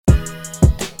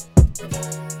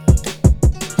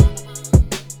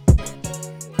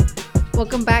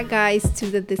Welcome back, guys,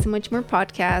 to the This and Much More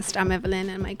podcast. I'm Evelyn,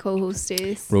 and my co-host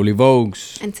is Roly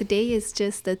Vogues. And today is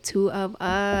just the two of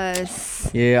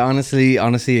us. Yeah, honestly,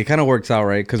 it kind of works out,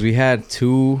 right? Because we had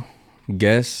two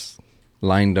guests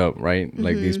lined up, right?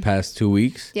 Like these past 2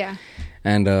 weeks. Yeah.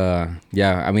 And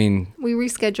yeah, I mean, we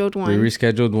rescheduled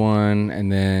one,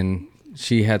 and then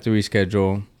she had to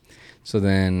reschedule. So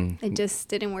then it just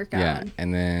didn't work out. Yeah,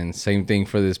 and then same thing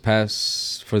for this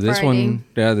Friday. one.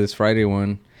 Yeah, this Friday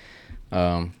one.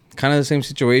 Kind of the same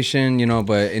situation, you know,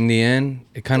 but in the end,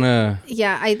 it kind of...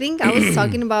 Yeah, I think I was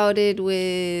talking about it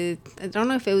with, I don't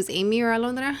know if it was Amy or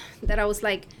Alondra, that I was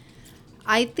like,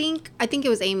 I think it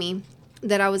was Amy,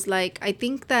 that I was like, I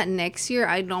think that next year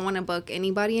I don't want to book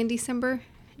anybody in December,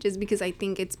 just because I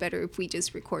think it's better if we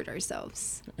just record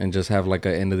ourselves. And just have like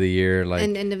an end of the year, like...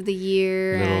 An end of the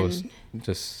year. Little,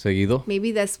 just seguido.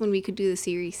 Maybe that's when we could do the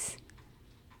series.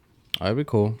 That'd be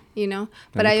cool. You know?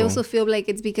 But I also feel like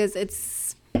it's because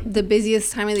it's the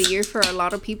busiest time of the year for a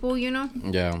lot of people, you know?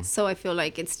 Yeah. So I feel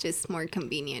like it's just more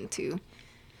convenient to...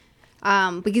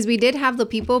 because we did have the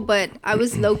people, but I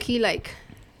was low-key, like,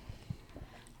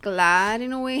 glad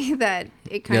in a way that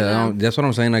it kind of... Yeah, that's what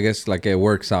I'm saying. I guess, like, it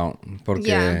works out. Porque,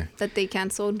 yeah, that they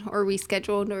canceled or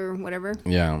rescheduled or whatever.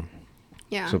 Yeah.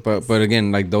 Yeah. So, but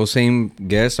again, like, those same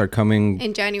guests are coming...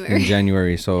 In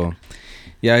January. So,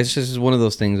 yeah, it's just one of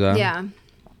those things. Yeah.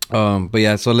 But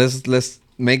yeah, so let's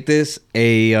make this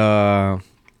a, I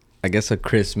guess, a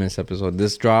Christmas episode.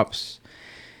 This drops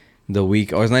the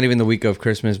week... Or it's not even the week of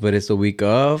Christmas, but it's the week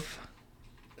of...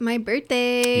 My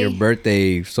birthday. Your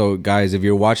birthday. So, guys, if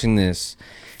you're watching this...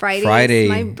 Friday is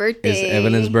my birthday. It's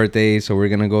Evelyn's birthday, so we're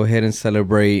gonna go ahead and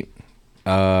celebrate.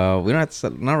 We don't have to,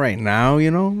 not right now,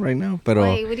 but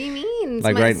wait, what do you mean?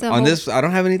 Like right on this, I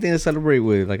don't have anything to celebrate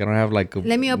with. Like I don't have like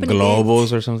let me open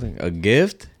globals or something. A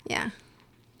gift? Yeah.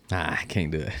 Nah, I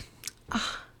can't do it.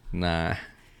 Nah,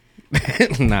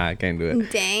 nah, I can't do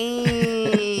it.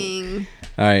 Dang.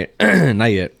 All right, not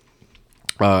yet.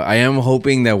 I am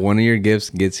hoping that one of your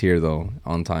gifts gets here though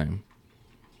on time.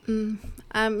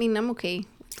 I mean, I'm okay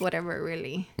with whatever,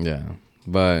 really. Yeah,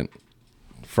 but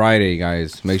Friday,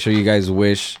 guys, make sure you guys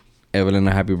wish Evelyn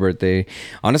a happy birthday.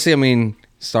 Honestly, I mean,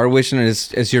 start wishing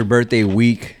it's your birthday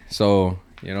week, so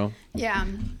you know. Yeah.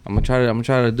 I'm gonna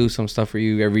try to do some stuff for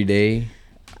you every day.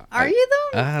 Are you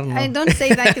though? I don't know. I don't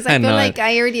say that because I feel like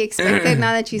I already expect it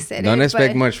now that you said it. Don't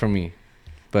expect much from me,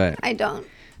 but I don't.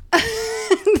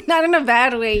 Not in a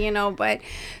bad way, you know, but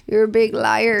you're a big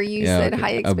liar. You said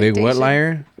high expectations. A big what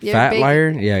liar? Fat liar?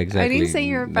 Yeah, exactly. I didn't say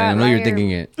you're a fat liar. I know you're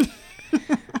thinking it.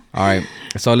 All right.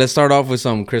 So let's start off with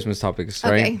some Christmas topics,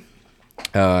 right?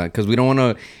 Okay. Because we don't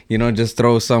want to, just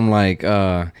throw some like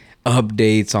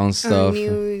updates on stuff.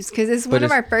 News. Because it's one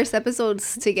of our first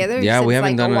episodes together. Yeah, we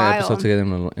haven't done an episode together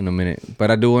in a minute.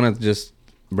 But I do want to just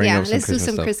bring up some Christmas stuff. Yeah, let's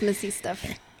do some Christmassy stuff.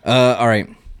 All right.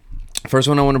 First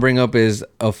one I want to bring up is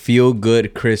a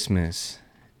feel-good Christmas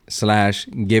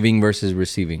 / giving versus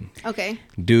receiving. Okay.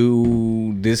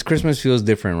 This Christmas feels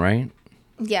different, right?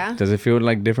 Yeah. Does it feel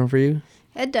like different for you?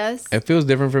 It does. It feels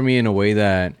different for me in a way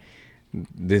that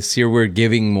this year we're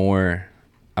giving more.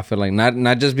 I feel like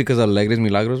not just because of Alegres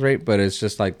Milagros, right? But it's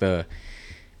just like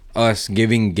us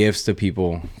giving gifts to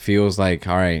people feels like,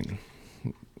 all right,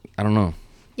 I don't know.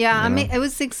 Yeah, I mean, it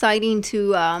was exciting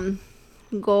to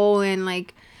go and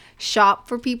like shop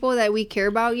for people that we care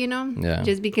about, Yeah.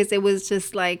 Just because it was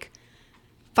just like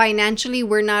financially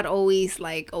we're not always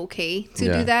like okay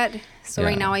to do that. So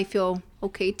right now I feel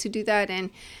okay to do that, and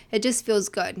it just feels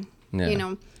good.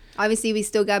 Yeah. Obviously we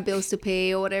still got bills to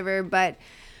pay or whatever, but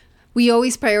we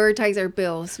always prioritize our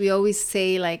bills. We always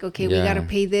say like, okay, we got to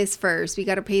pay this first. We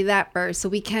got to pay that first. So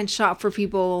we can't shop for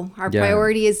people. Our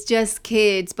priority is just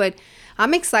kids. But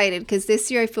I'm excited because this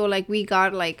year I feel like we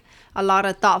got like a lot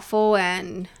of thoughtful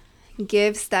and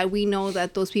gifts that we know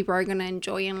that those people are going to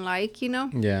enjoy and like, Yeah.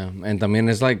 And también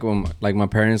it's like my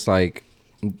parents, like,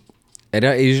 it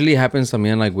usually happens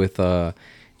también like with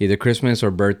either Christmas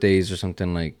or birthdays or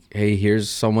something like, hey, here's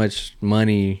so much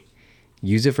money.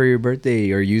 Use it for your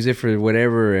birthday or use it for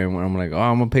whatever. And I'm like, oh,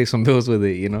 I'm going to pay some bills with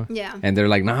it, Yeah. And they're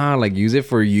like, nah, like use it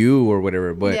for you or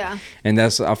whatever. But, and I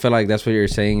feel like that's what you're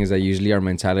saying is that usually our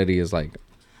mentality is like,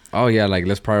 oh yeah, like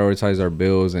let's prioritize our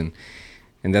bills and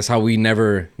that's how we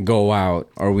never go out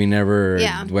or we never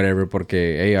whatever. Porque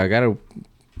hey, I gotta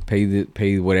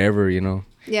pay whatever,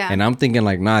 Yeah. And I'm thinking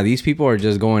like, nah, these people are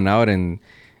just going out and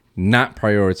not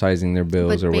prioritizing their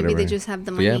bills or whatever. Maybe they just have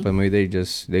the money. But but maybe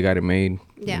they got it made.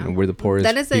 Yeah. We're the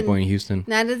poorest people in Houston.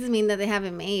 That doesn't mean that they have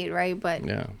it made, right? But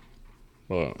yeah.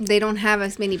 Well, they don't have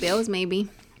as many bills, maybe.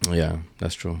 Yeah,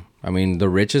 that's true. I mean, the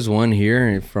richest one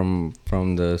here from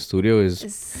the studio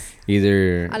is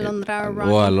either Alondra or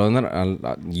Ronnie. Well,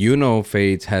 Alondra,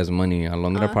 Faith has money.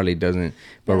 Alondra probably doesn't,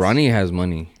 but Ronnie has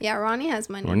money. Yeah, Ronnie has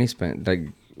money. Ronnie spent like,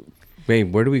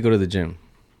 babe, where do we go to the gym?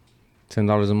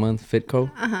 $10 a month,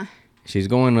 Fitco. She's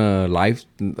going to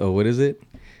what is it?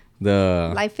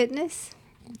 The Life Fitness,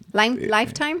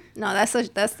 Lifetime. No, that's the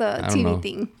TV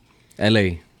thing.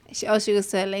 LA. She goes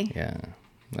to LA. Yeah.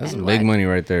 That's some big money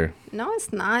right there. No,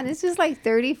 it's not. It's just like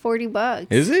 $30-$40.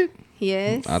 Is it?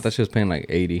 Yes. I thought she was paying like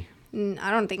 80.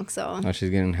 I don't think so. Oh, she's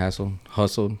getting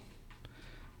hustled.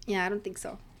 Yeah, I don't think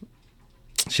so.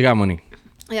 She got money.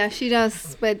 Yeah, she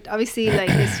does. But obviously, like,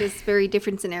 it's just very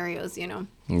different scenarios,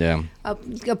 Yeah.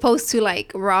 Opposed to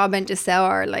like Rob and Giselle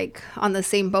are like on the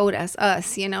same boat as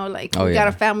us, like we got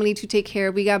a family to take care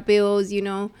of, we got bills,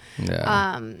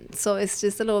 Yeah. So it's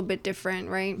just a little bit different,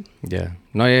 right? Yeah.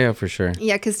 No, yeah, for sure.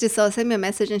 Yeah, because Giselle sent me a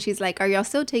message and she's like, "Are y'all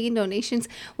still taking donations?"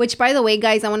 Which, by the way,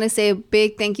 guys, I want to say a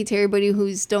big thank you to everybody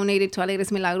who's donated to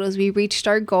Alegres Milagros. We reached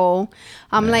our goal.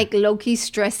 I'm like low-key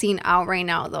stressing out right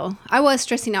now, though. I was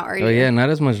stressing out earlier. Oh yeah, not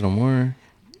as much no more.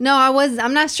 No,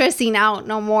 I'm not stressing out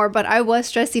no more, but I was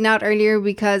stressing out earlier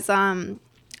because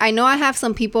I know I have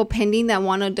some people pending that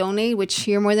want to donate, which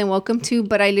you're more than welcome to,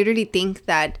 but I literally think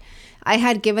that I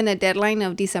had given a deadline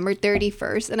of December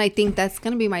 31st, and I think that's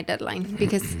going to be my deadline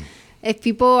because if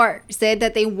people said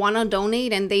that they want to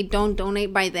donate and they don't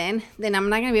donate by then I'm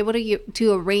not going to be able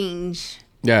to arrange.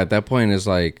 Yeah, at that point it's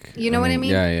like... You know what I mean?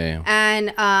 Yeah.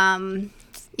 And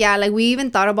yeah, like we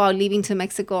even thought about leaving to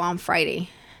Mexico on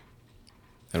Friday.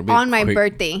 On my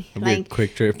birthday. Like a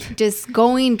quick trip. Just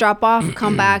going, drop off,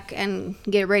 come back, and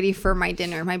get ready for my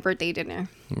birthday dinner.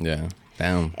 Yeah.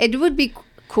 Damn. It would be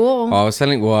cool. Well, I was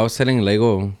selling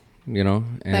Lego,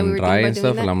 and Rai and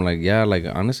stuff. And I'm like, yeah, like,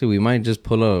 honestly, we might just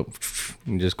pull up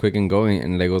and just quick and go.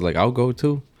 And Lego's like, I'll go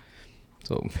too.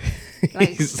 So.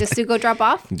 Like, just to go drop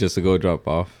off? Just to go drop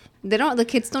off. The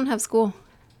kids don't have school.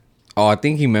 Oh, I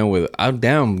think he meant with,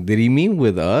 damn, did he mean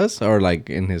with us or like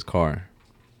in his car?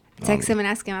 Text him and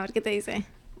ask him, a ver qué te dice.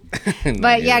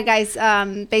 But yeah, guys,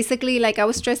 basically, like, I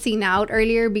was stressing out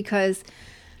earlier because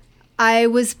I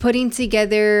was putting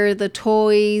together the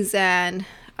toys and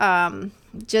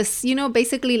just,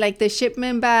 basically like the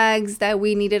shipment bags that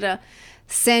we needed to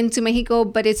send to Mexico.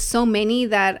 But it's so many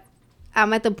that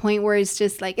I'm at the point where it's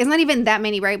just like, it's not even that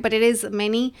many, right? But it is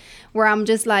many where I'm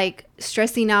just like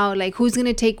stressing out, like who's going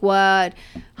to take what?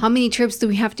 How many trips do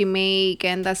we have to make?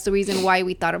 And that's the reason why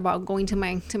we thought about going to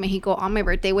Mexico on my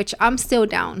birthday, which I'm still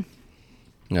down.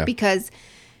 Yeah. Because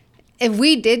if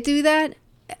we did do that,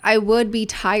 I would be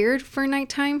tired for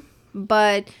nighttime,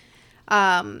 but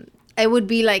it would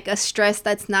be like a stress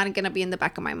that's not going to be in the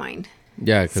back of my mind.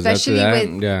 Yeah, because especially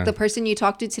with the person you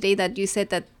talked to today that you said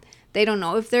that they don't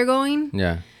know if they're going.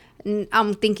 Yeah.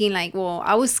 I'm thinking like, well,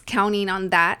 I was counting on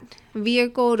that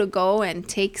vehicle to go and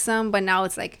take some, but now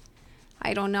it's like,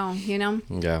 I don't know,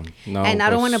 Yeah. No. And I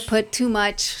don't want to put too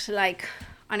much like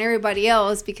on everybody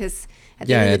else because at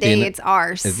the end of the day, it's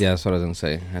ours. Yeah, that's what I was going to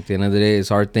say. At the end of the day,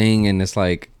 it's our thing and it's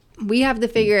like. We have to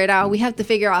figure it out. We have to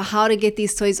figure out how to get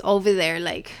these toys over there.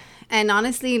 Like, and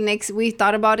honestly, we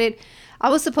thought about it. I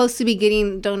was supposed to be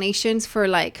getting donations for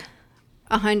like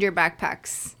 100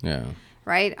 backpacks. Yeah.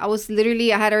 Right? I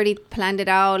had already planned it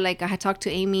out. Like I had talked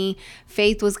to Amy.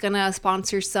 Faith was going to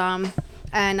sponsor some.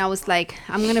 And I was like,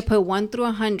 I'm going to put 1 through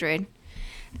 100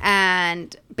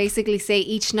 and basically say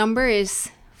each number is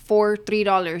 $3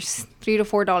 to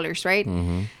 $4, right?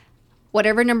 Mm-hmm.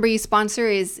 Whatever number you sponsor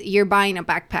is you're buying a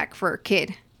backpack for a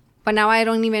kid. But now I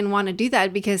don't even want to do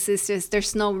that because it's just,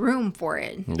 there's no room for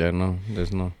it. Yeah, no,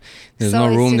 there's no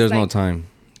room, there's no time.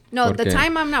 No, the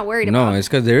time I'm not worried about. No, it's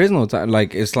because there is no time.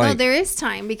 Like, it's like... No, there is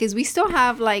time because we still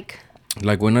have like...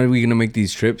 Like, when are we going to make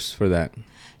these trips for that?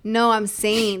 No, I'm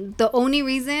saying the only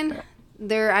reason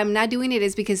I'm not doing it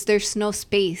is because there's no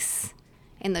space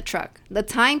in the truck. The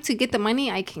time to get the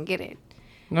money, I can get it.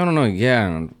 No.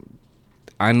 Yeah.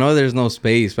 I know there's no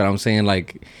space, but I'm saying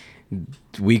like...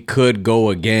 We could go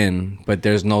again, but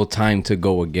there's no time to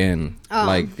go again. Oh.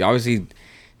 Like, obviously...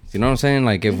 You know what I'm saying?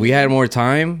 Like, if we had more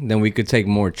time, then we could take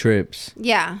more trips.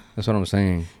 Yeah. That's what I'm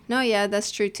saying. No, yeah,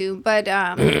 that's true, too. But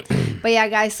yeah,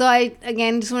 guys. So, I,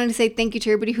 again, just wanted to say thank you to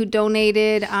everybody who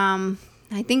donated. I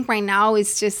think right now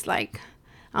it's just, like,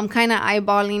 I'm kind of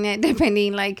eyeballing it,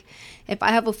 depending, like, if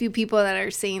I have a few people that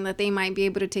are saying that they might be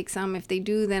able to take some. If they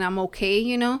do, then I'm okay,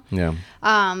 Yeah.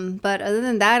 But other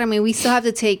than that, I mean, we still have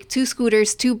to take 2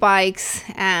 scooters, 2 bikes,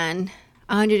 and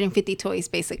 150 toys,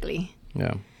 basically.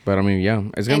 Yeah. But I mean, yeah,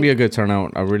 it's going to be a good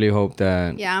turnout. I really hope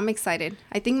that... Yeah, I'm excited.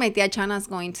 I think my tia Chana's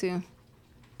going to.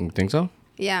 You think so?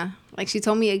 Yeah. Like, she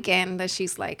told me again that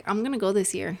she's like, I'm going to go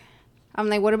this year. I'm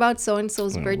like, what about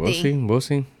so-and-so's birthday? We'll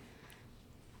see.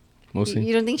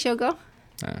 You don't think she'll go?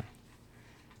 Nah.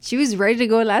 She was ready to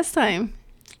go last time.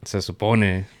 Se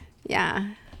supone.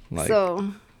 Yeah. Like,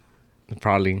 so.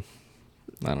 Probably.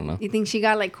 I don't know. You think she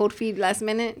got, like, cold feet last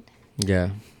minute? Yeah.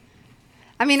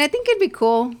 I mean, I think it'd be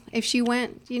cool if she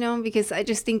went, you know, because I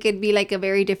just think it'd be, like, a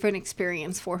very different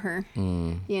experience for her.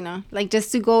 You know? Like,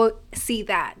 just to go see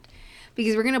that.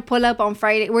 Because we're going to pull up on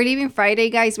Friday. We're leaving Friday,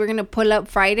 guys. We're going to pull up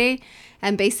Friday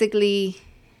and basically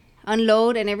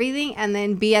unload and everything, and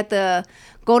then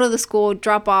go to the school,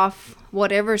 drop off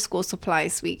whatever school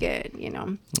supplies we get, you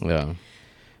know. Yeah.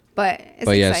 But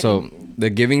yeah, so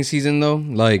the giving season though,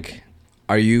 like,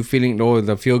 are you feeling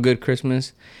the feel good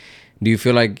Christmas? Do you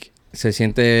feel like se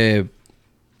siente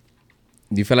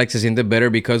better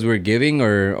because we're giving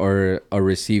or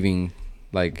receiving?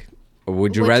 Like,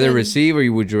 would you rather receive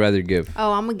or would you rather give?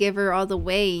 Oh, I'm a giver all the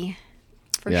way,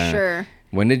 for sure.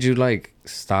 When did you like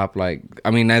stop? Like,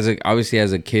 I mean, obviously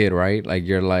as a kid, right? Like,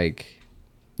 you're like,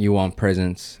 you want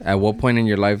presents. At what point in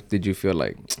your life did you feel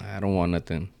like, I don't want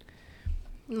nothing?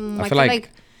 I feel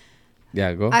like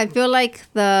yeah, go. I feel like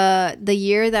the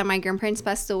year that my grandparents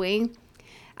passed away,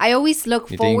 I always look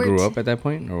forward. You think you grew up at that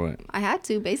point or what? I had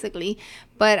to, basically.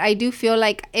 But I do feel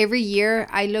like every year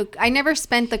I never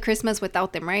spent the Christmas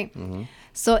without them, right? Mm-hmm.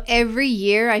 So every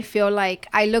year I feel like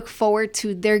I look forward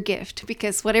to their gift,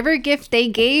 because whatever gift they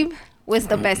gave was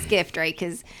the best gift, right?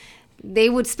 Because they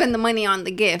would spend the money on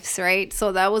the gifts, right?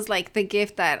 So that was like the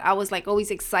gift that I was like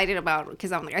always excited about,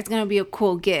 because I'm like, it's gonna be a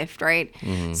cool gift, right?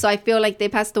 Mm-hmm. So I feel like they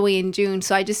passed away in June,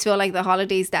 so I just feel like the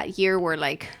holidays that year were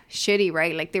like shitty,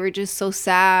 right? Like, they were just so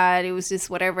sad. It was just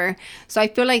whatever. So I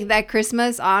feel like that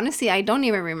Christmas, honestly, I don't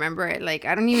even remember it. Like,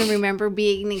 I don't even remember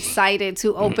being excited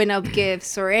to open up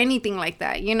gifts or anything like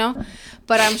that, you know?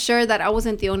 But I'm sure that I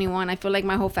wasn't the only one. I feel like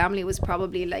my whole family was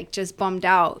probably like just bummed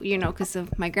out, you know, because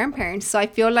of my grandparents. So I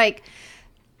feel like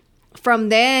from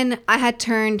then I had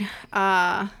turned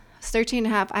 13 and a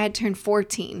half. I had turned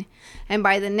 14. And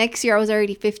by the next year I was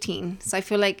already 15. So I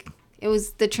feel like it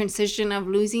was the transition of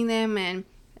losing them and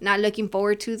not looking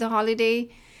forward to the holiday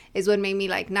is what made me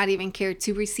like not even care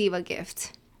to receive a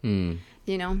gift. You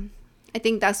know, I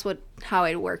think that's how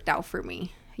it worked out for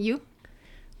me. You?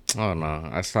 Oh no,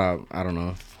 I stopped. I don't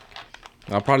know.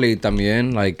 I'll probably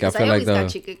también, like, I feel like I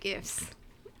always got you good gifts.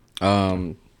 I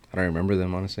don't remember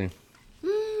them, honestly.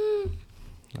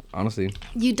 Honestly.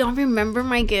 You don't remember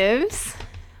my gifts?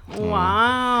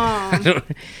 Wow.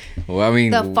 Well, I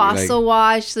mean, the fossil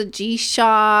watch, the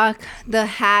G-Shock, the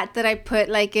hat that I put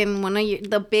like in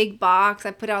the big box.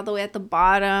 I put it all the way at the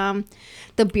bottom.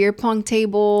 The beer pong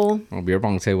table. Oh, beer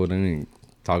pong table, didn't even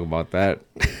talk about that.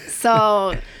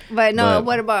 So, but no,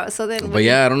 what about, so then. But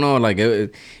yeah, I don't know, like,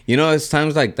 you know, it's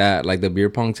times like that, like the beer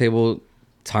pong table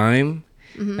time.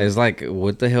 Mm-hmm. It's like,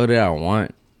 what the hell did I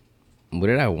want? What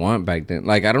did I want back then?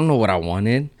 Like, I don't know what I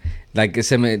wanted. Like,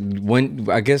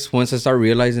 I guess once I start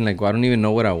realizing, like, well, I don't even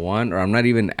know what I want, or I'm not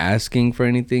even asking for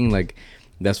anything, like,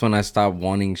 that's when I stop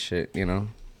wanting shit, you know?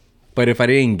 But if I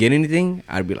didn't get anything,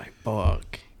 I'd be like,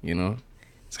 fuck, you know?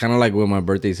 It's kind of like with my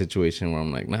birthday situation where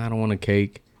I'm like, nah, I don't want a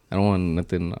cake. I don't want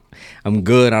nothing. I'm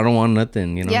good. I don't want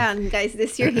nothing, you know? Yeah, and guys,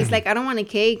 this year he's like, I don't want a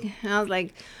cake. And I was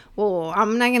like, well,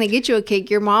 I'm not going to get you a cake.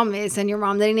 Your mom is, and your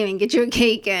mom didn't even get you a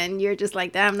cake. And you're just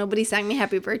like, damn, nobody sang me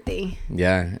happy birthday.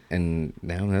 Yeah, and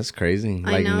damn, that's crazy.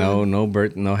 Like,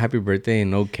 no happy birthday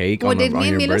and no cake on your birthday.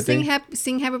 Did me and Milo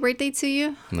sing happy birthday to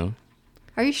you? No.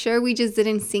 Are you sure we just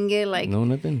didn't sing it, like, no,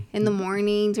 nothing in the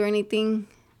mornings or anything?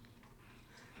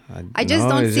 I just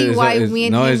don't see why me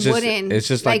and him wouldn't. It's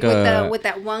just like with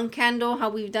that one candle, how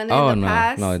we've done it in the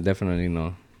past. No, definitely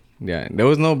no. Yeah, there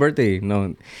was no birthday,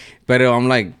 no. But I'm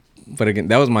like, but again,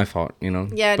 that was my fault, you know.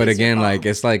 Yeah. But again, like,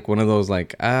 it's like one of those,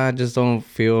 like, I just don't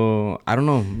feel. I don't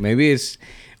know. Maybe it's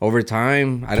over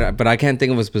time. But I can't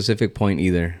think of a specific point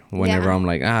either. Whenever I'm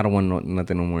like, I don't want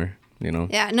nothing no more. You know?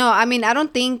 Yeah, no, I mean, I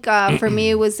don't think for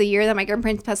me it was the year that my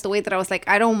grandparents passed away that I was like,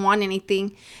 I don't want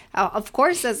anything. Of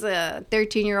course, as a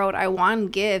 13-year-old, I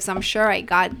want gifts. I'm sure I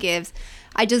got gifts.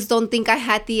 I just don't think I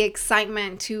had the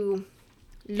excitement to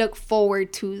look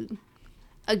forward to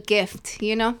a gift,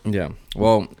 you know? Yeah.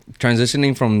 Well,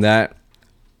 transitioning from that,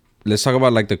 let's talk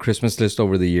about like the Christmas list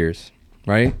over the years,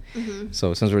 right? Mm-hmm.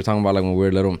 So since we're talking about like when we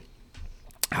were little,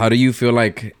 how do you feel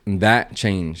like that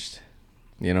changed?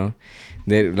 You know?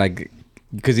 They like,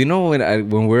 because you know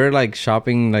when we're like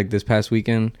shopping like this past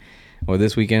weekend or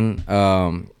this weekend,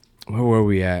 where were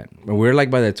we at? We were like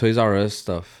by the Toys R Us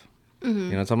stuff. Mm-hmm.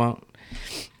 You know what I'm talking about?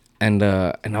 And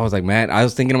I was like, man, I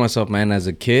was thinking to myself, man, as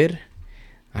a kid,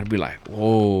 I'd be like,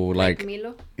 whoa, like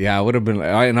Milo? yeah, I would have been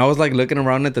like, and I was like looking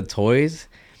around at the toys,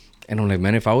 and I'm like,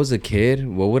 man, if I was a kid,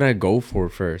 what would I go for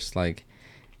first? Like,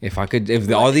 if I could,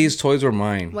 if all these toys were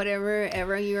mine, whatever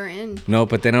ever you're in. No,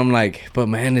 but then I'm like, but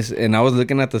man, and I was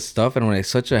looking at the stuff, and I'm like,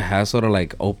 such a hassle to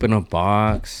like open a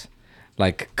box,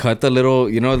 like cut the little,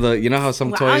 you know how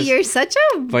some toys. Wow, you're such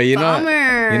a but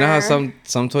bummer. You know how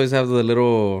some toys have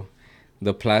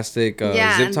the plastic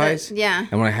zip ties. Yeah.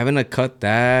 And when having to cut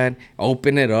that,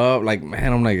 open it up, like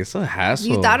man, I'm like, it's a hassle.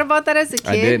 You thought about that as a kid?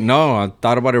 I did. No, I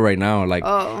thought about it right now. Like,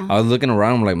 I was looking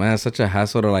around, I'm like, man, it's such a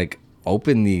hassle to like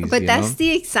open these. But that's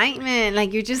the excitement.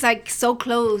 Like, you're just like so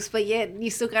close, but yet you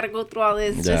still gotta go through all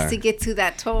this just to get to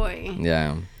that toy.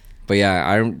 Yeah. But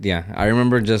I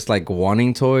remember just like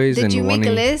wanting toys. Did you make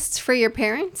a list for your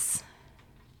parents?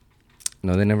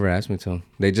 No, they never asked me to.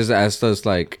 They just asked us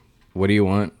like, what do you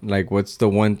want? Like, what's the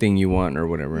one thing you want or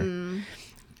whatever.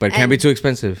 But it can't be too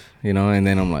expensive, And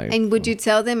then I'm like, and would you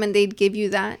tell them and they'd give you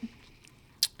that?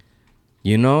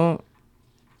 I'm not,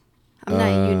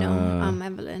 I'm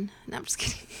Evelyn. No, I'm just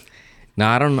kidding. No,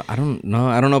 I don't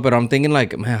know. But I'm thinking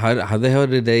like, man, how the hell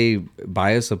did they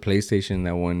buy us a PlayStation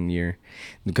that 1 year?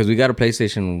 Because we got a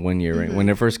PlayStation 1 year, right? When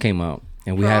it first came out.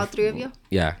 And we had all three of you?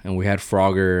 Yeah. And we had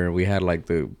Frogger. We had like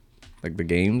the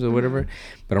games or whatever.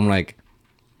 But I'm like,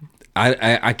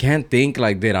 I can't think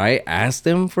like, did I ask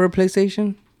them for a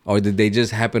PlayStation? Or did they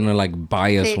just happen to like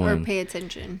buy us one? Or pay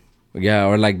attention. Yeah,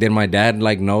 or like, did my dad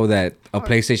like know that a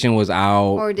PlayStation was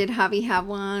out? Or did Javi have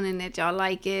one and did y'all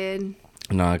like it?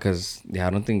 No, because I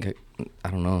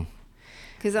don't know.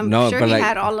 Because I'm sure he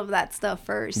had all of that stuff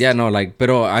first. Yeah, no, like, but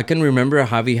I can remember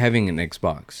Javi having an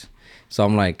Xbox. So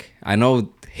I'm like, I know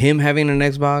him having an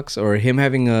Xbox or him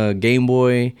having a Game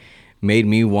Boy made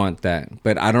me want that.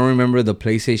 But I don't remember the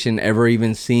PlayStation ever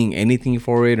even seeing anything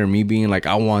for it or me being like,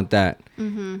 I want that.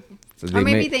 Mm-hmm. So or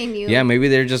maybe they knew. Yeah, maybe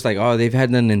they're just like, oh, they've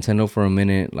had the Nintendo for a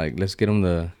minute. Like, let's get them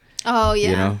the... Oh,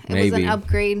 yeah. It maybe. was an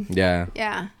upgrade. Yeah.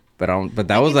 Yeah. But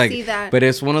that was like... But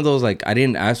it's one of those, like, I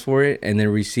didn't ask for it. And then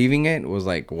receiving it was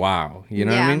like, wow. You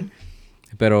know what I mean?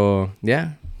 But,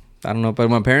 yeah. I don't know.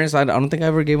 But my parents, I don't think I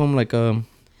ever gave them, like, a...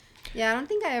 Yeah, I don't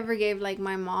think I ever gave, like,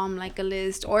 my mom, like, a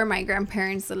list. Or my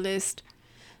grandparents a list.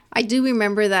 I do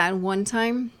remember that one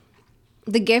time.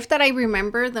 The gift that I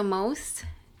remember the most...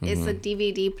 It's a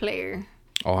DVD player.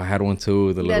 Oh, I had one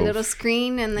too. The little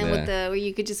screen, and then with where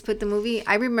you could just put the movie.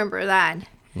 I remember that.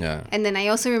 Yeah. And then I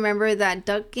also remember that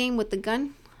duck game with the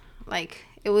gun. Like,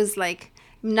 it was like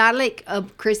not like a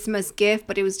Christmas gift,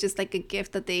 but it was just like a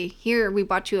gift that we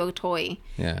bought you a toy.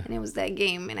 Yeah. And it was that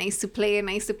game, and I used to play it,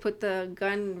 and I used to put the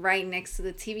gun right next to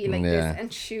the TV like this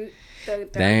and shoot the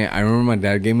duck. Dang, I remember my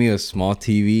dad gave me a small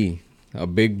TV, a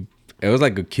big. It was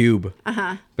like a cube,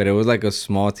 but it was like a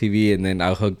small TV, and then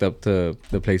I hooked up to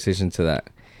the PlayStation to that.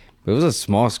 But it was a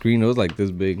small screen. It was like this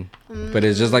big, but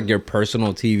it's just like your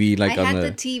personal TV. Like I had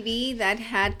the TV that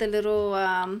had the little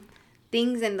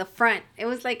things in the front. It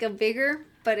was like a bigger,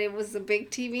 but it was a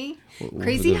big TV.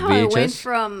 Crazy how it went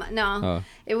from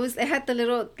it had the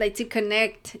little like to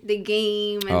connect the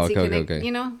game and to connect,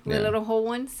 the little whole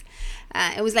ones.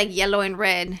 It was like yellow and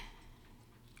red.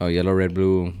 Oh, yellow, red,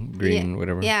 blue, green,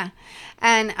 whatever. Yeah.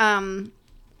 And,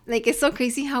 like, it's so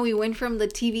crazy how we went from the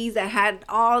TVs that had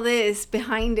all this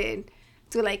behind it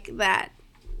to, like, that.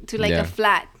 To, like, a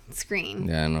flat screen.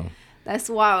 Yeah, I know. That's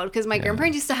wild. Because my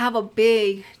grandparents used to have a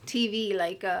big TV,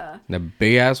 like, the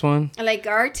big-ass one? Like,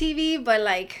 our TV, but,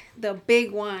 like, the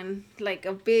big one. Like,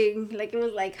 a big... Like, it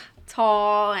was, like,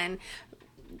 tall and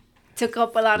took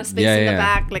up a lot of space in the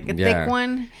back. Like, a thick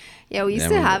one. Yeah, we used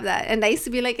to have that. And I used to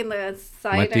be like in the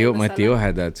side. My tío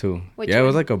had that too. It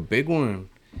was like a big one.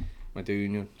 My tío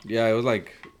knew. Yeah, it was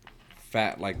like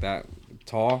fat like that.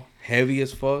 Tall, heavy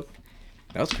as fuck.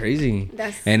 That was crazy.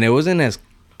 And it wasn't as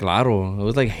claro. It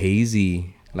was like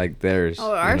hazy like theirs.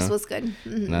 Oh, ours was good.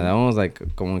 Mm-hmm. No, that one was like,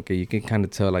 como que you can kind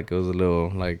of tell like it was a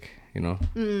little like,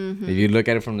 If you look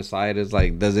at it from the side, it's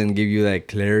like doesn't give you that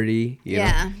clarity. You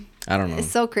know? I don't know.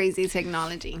 It's so crazy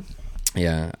technology.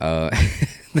 Yeah.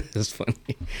 That's funny.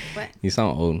 What? You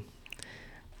sound old.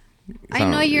 I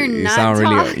know you're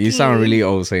not You sound really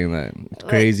old saying that. It's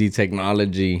crazy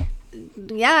technology.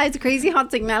 Yeah, it's crazy how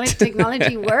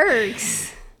technology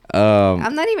works.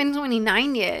 I'm not even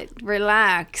 29 yet.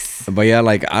 Relax. But yeah,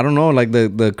 like I don't know, like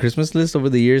the Christmas list over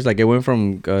the years, like it went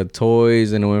from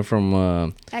toys and it went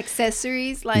from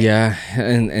accessories, like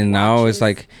and now it's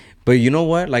like. But you know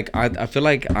what? Like I feel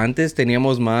like antes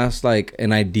teníamos más like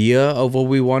an idea of what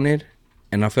we wanted.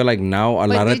 And I feel like now a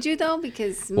lot of... But did you though?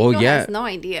 Because Miguel has no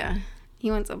idea.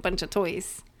 He wants a bunch of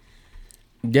toys.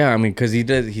 Yeah, I mean, because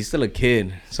he's still a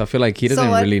kid. So I feel like he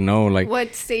doesn't really know. Like,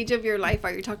 what stage of your life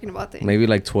are you talking about then? Maybe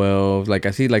like 12. Like,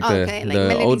 I see like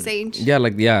the old age. Yeah,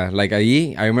 like, yeah. Like,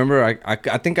 I remember,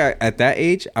 I think at that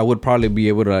age, I would probably be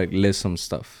able to like list some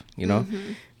stuff, you know?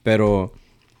 Mm-hmm. Pero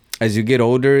as you get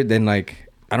older, then like,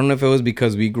 I don't know if it was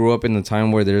because we grew up in the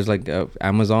time where there's like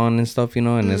Amazon and stuff, you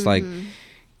know? And it's like,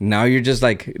 now you're just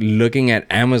like looking at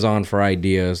Amazon for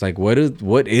ideas. Like, what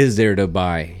is there to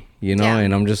buy? You know,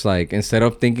 and I'm just like, instead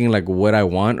of thinking like what I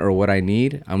want or what I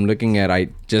need, I'm looking at I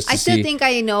still think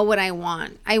I know what I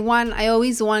want. I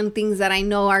always want things that I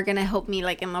know are gonna help me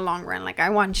like in the long run. Like I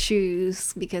want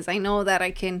shoes because I know that I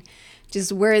can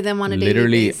just wear them on a daily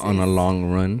basis. Literally on a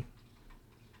long run.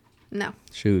 No.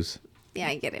 Shoes. Yeah,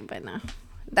 I get it, but no.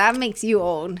 That makes you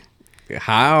old.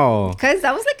 How? Because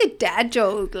that was like a dad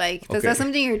joke. Like, that's not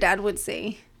something your dad would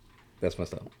say. That's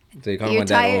messed up. So you're calling my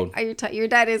dad old? Are you your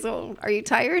dad is old. Are you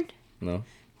tired? No.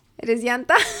 It is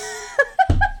llanta.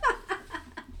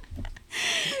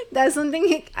 That's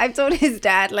something I've told his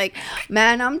dad. Like,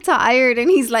 man, I'm tired. And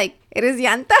he's like, it is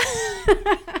llanta.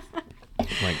 Oh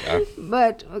my God.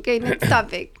 But, okay, next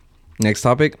topic. Next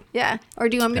topic? Yeah. Or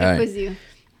do you want me to quiz you?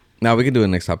 No, we can do the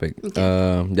next topic.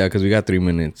 Okay. Yeah, because we got 3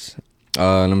 minutes.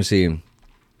 Let me see.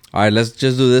 All right, let's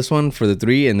just do this one for the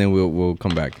 3, and then we'll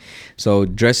come back. So,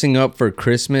 dressing up for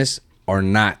Christmas or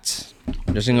not?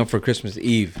 Dressing up for Christmas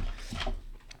Eve.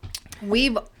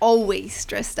 We've always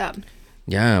dressed up.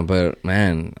 Yeah, but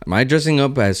man, my dressing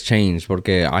up has changed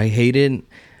porque I hate it.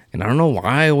 And I don't know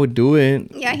why I would do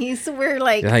it. Yeah, he used to wear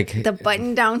like the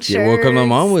button-down shirt. Yeah, well, because my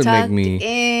mom would make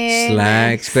me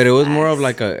slacks. But it was more of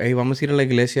like hey, vamos a ir a la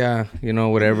iglesia, you know,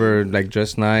 whatever, like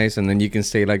dress nice. And then you can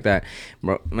stay like that.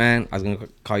 Bro, man, I was going to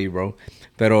call you, bro.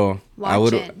 Pero I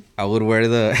would wear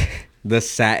the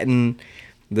satin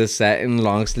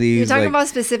long sleeves. You're talking about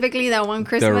specifically that one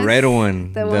Christmas? The red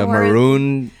one. The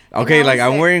maroon. Okay, like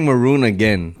I'm wearing maroon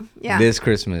again this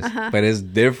Christmas. But it's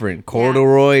different.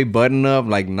 Corduroy, button up,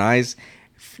 like nice,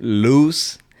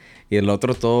 loose. Y el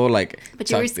otro todo like... But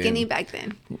you were skinny back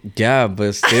then. Yeah,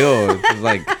 but still, it's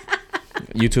like...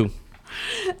 You too.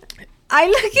 I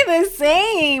look at the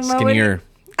same. Skinnier.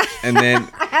 And then...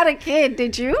 I had a kid.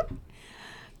 Did you?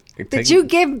 Did you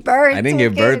give birth? I didn't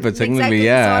give birth, but technically,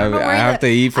 yeah. So I have to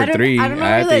eat for 3. I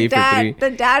have to eat for 3.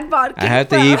 The dad bought I have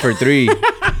to eat for 3.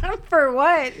 For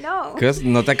what? No. Because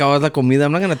no te acabas la comida.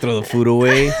 I'm not gonna throw the food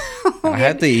away. I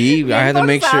have to eat. I have to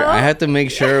make sure. I have to make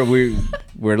sure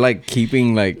we're like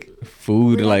keeping like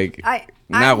food like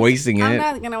not wasting it. I'm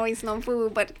not gonna waste no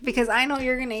food, but because I know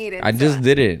you're gonna eat it. I just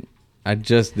did it.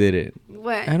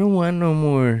 What? I don't want no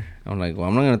more. I'm like, well,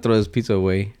 I'm not gonna throw this pizza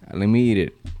away. Let me eat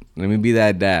it. Let me be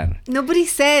that dad. Nobody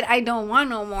said I don't want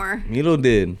no more. Milo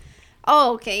did.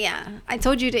 Oh, okay, yeah. I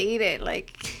told you to eat it,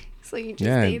 like, so you just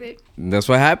ate it. That's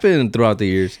what happened throughout the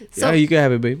years. So, yeah, you can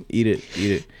have it, babe. Eat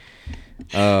it.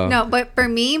 No, but for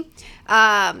me,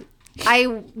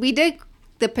 we did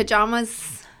the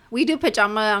pajamas. We do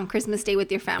pajama on Christmas Day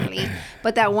with your family.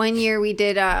 But that one year we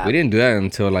did... we didn't do that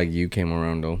until, like, you came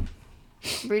around, though.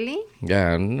 Really?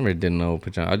 Yeah, I never did no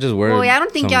pajama. I just wear. Well, I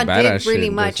don't think y'all did really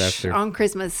much on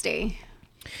Christmas Day.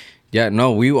 Yeah,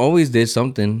 no, we always did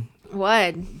something.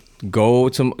 What?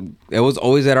 It was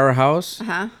always at our house.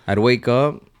 I'd wake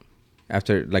up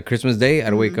after like Christmas Day.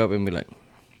 I'd wake up and be like,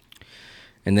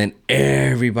 and then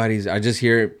I just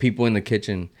hear people in the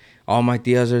kitchen. All my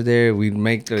tias are there. We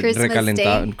make the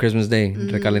Christmas Day.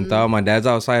 Recalentado. My dad's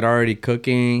outside already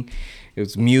cooking. It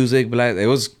was music, but it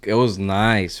was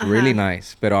nice, really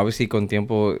nice. But obviously, con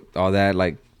tiempo, all that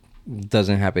like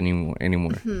doesn't happen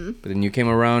anymore. But then you came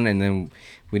around, and then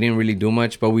we didn't really do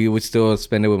much, but we would still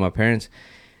spend it with my parents.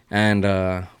 And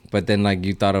but then like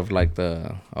you thought of like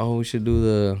we should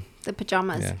do the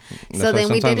pajamas. Yeah. So then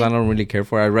sometimes I don't really care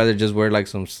for it. I'd rather just wear like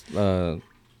some. Well,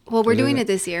 we're doing it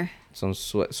this year. Some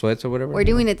sweats or whatever. We're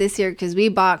doing it this year because we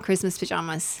bought Christmas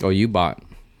pajamas. Oh, you bought.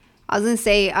 I was gonna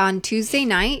say on Tuesday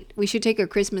night we should take our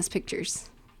Christmas pictures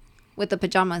with the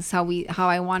pajamas. How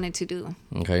I wanted to do.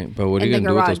 Okay, but what are you gonna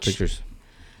do with those pictures?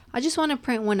 I just want to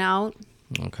print one out.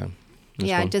 Okay.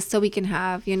 That's just so we can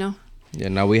have, you know. Yeah,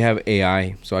 now we have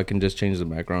AI, so I can just change the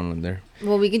background in there.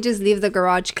 Well, we can just leave the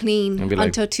garage clean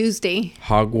until Tuesday.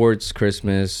 Hogwarts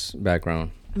Christmas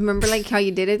background. Remember, like how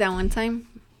you did it that one time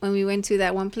when we went to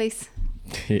that one place.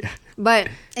 Yeah. But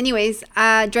anyways,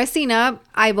 dressing up.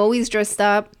 I've always dressed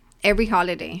up. Every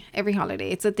holiday.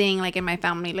 It's a thing like in my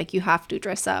family, like you have to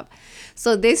dress up.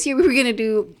 So this year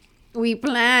we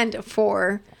planned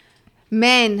for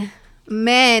men. We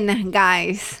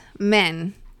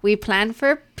planned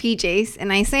for PJs.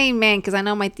 And I say men because I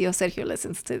know my tío Sergio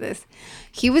listens to this.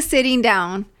 He was sitting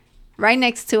down right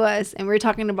next to us, and we're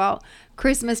talking about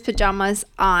Christmas pajamas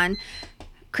on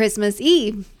Christmas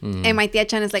Eve. And my tia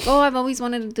Chan is like, oh, I've always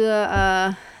wanted to do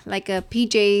a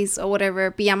PJs or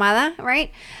whatever, pijamada,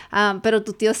 right? Pero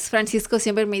tu tío Francisco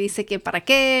siempre me dice que para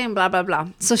qué, and blah, blah, blah.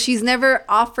 So she's never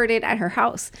offered it at her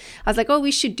house. I was like, oh,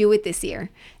 we should do it this year.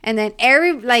 And then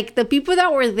the people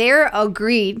that were there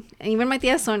agreed, and even my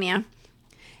tia Sonia.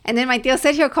 And then my tío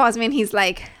Sergio calls me and he's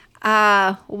like,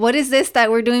 what is this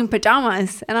that we're doing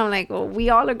pajamas? And I'm like, well, we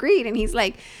all agreed. And he's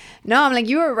like, no, I'm like,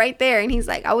 you were right there. And he's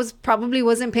like, I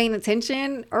wasn't paying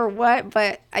attention or what,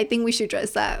 but I think we should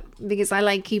dress up because I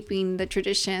like keeping the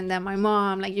tradition that my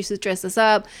mom used to dress us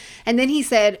up. And then he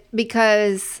said,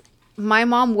 because my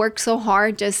mom worked so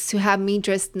hard just to have me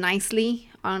dressed nicely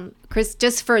on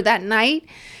just for that night.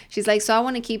 She's like, so I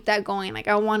want to keep that going. Like,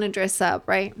 I want to dress up,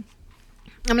 right?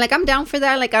 I'm like, I'm down for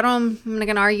that. Like, I'm not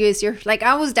going to argue.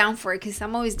 I was down for it because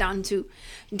I'm always down to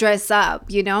dress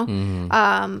up, you know,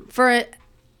 for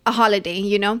a holiday,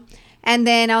 you know. And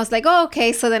then I was like, oh,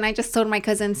 okay. So then I just told my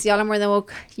cousins, y'all are more than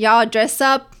welcome. Y'all dress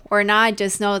up or not.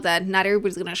 Just know that not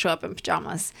everybody's going to show up in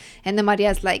pajamas. And then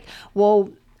Maria's like, well,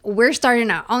 we're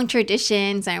starting our own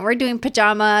traditions and we're doing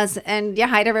pajamas. And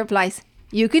Yahaira replies,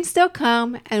 you can still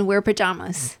come and wear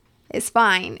pajamas. It's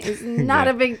fine. It's not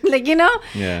a big, you know?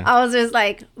 Yeah. I was just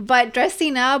like, but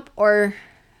dressing up or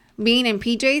being in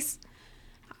PJs,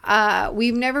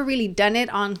 we've never really done it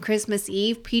on Christmas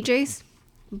Eve PJs,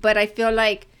 but I feel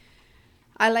like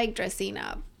I like dressing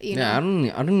up. You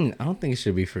know? I don't think it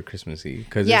should be for Christmas Eve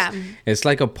because it's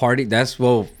like a party. That's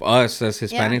us as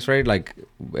Hispanics, right? Like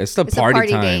it's a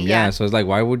party time. Day, yeah. So it's like,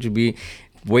 why would you be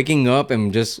waking up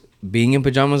and just being in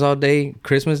pajamas all day?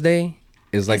 Christmas Day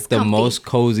is like the most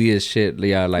coziest shit.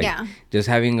 Yeah, just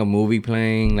having a movie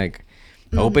playing, like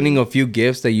opening a few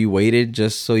gifts that you waited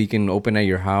just so you can open at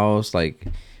your house. Like,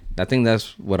 I think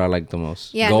that's what I like the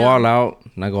most. Yeah, not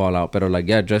go all out, but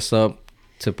dress up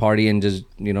to party and just,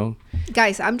 you know.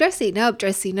 Guys, I'm dressing up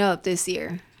this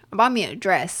year. I bought me a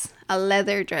dress, a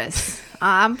leather dress.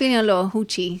 I'm feeling a little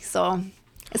hoochie, so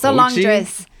it's a long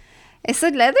dress. It's a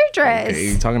leather dress. Okay,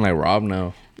 you're talking like Rob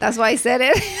now. That's why I said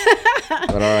it.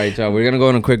 But all right, y'all. We're going to go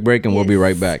on a quick break and we'll be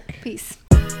right back. Peace.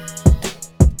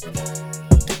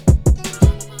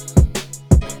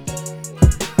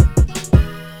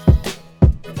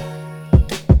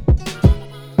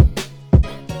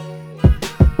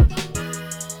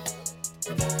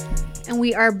 And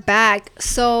we are back.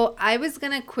 So I was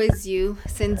going to quiz you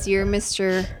since you're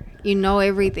Mr. You know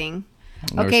everything.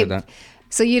 I never said that.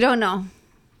 So you don't know.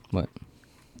 What?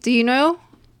 Do you know?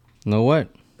 Know what?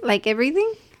 Like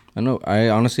everything? I know. I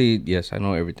honestly, yes, I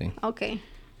know everything. Okay.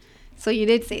 So you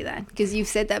did say that because you've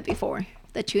said that before,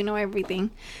 that you know everything.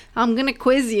 I'm going to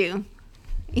quiz you.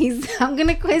 I'm going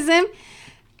to quiz him,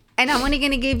 and I'm only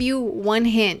going to give you one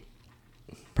hint.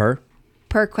 Per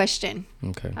question.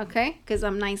 Okay. Okay? Because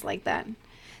I'm nice like that.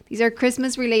 These are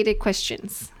Christmas-related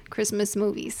questions. Christmas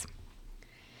movies.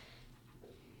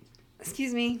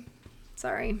 Excuse me.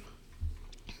 Sorry.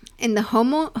 In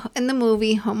the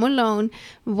movie Home Alone,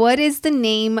 what is the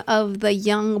name of the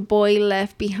young boy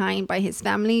left behind by his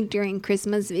family during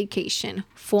Christmas vacation?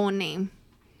 Full name.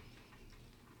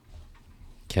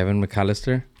 Kevin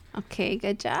McAllister. Okay,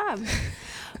 good job.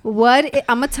 I'm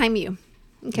gonna time you.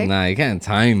 Okay. Nah, you can't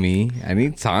time me. I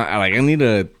need time. I need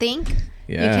to think.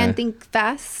 Yeah. You can't think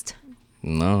fast.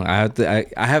 No, I have to.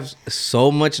 I have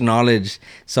so much knowledge,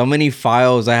 so many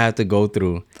files I have to go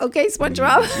through. Okay,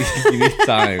 SpongeBob. You need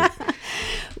time.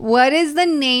 What is the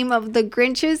name of the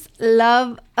Grinch's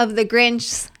love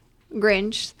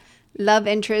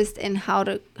interest in how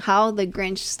the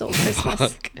Grinch stole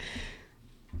Christmas?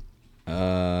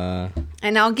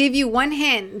 And I'll give you one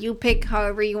hint. You pick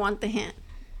however you want the hint.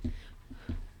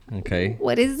 Okay.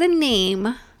 What is the name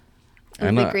of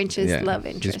the Grinch's love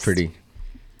interest? She's pretty.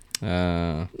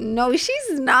 No,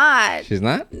 she's not. She's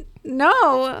not?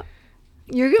 No.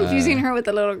 You're confusing her with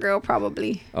the little girl,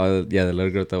 probably. Oh, yeah, the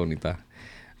little girl está bonita.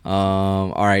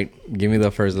 All right, give me the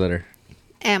first letter.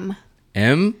 M.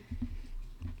 M?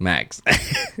 Max.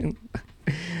 Come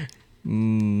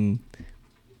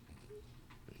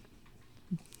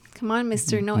on,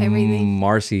 Mr. Know Everything.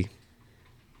 Marcy.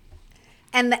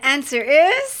 And the answer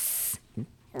is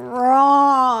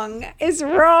wrong. It's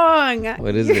wrong.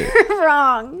 What is it? You're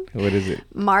wrong. What is it?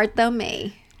 Martha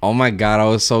May. Oh my God, I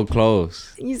was so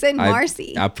close. You said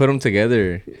Marcy. I put them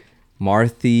together.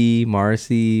 Marcy.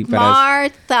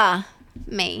 Martha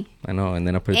May. I know, and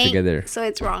then I put it together. So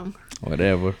it's wrong.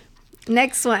 Whatever.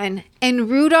 Next one. In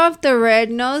Rudolph the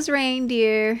Red-Nosed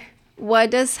Reindeer,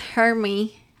 what does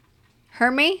Hermie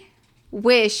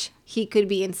wish he could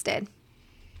be instead?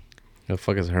 The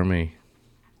fuck is Hermie?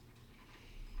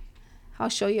 I'll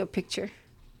show you a picture.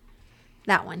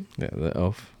 That one. Yeah, the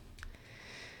elf.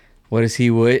 What does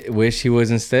he wish he was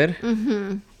instead?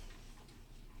 Mm-hmm.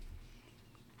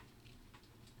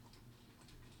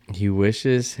 He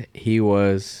wishes he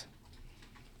was...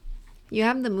 You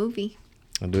have the movie.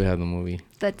 I do have the movie.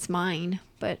 That's mine,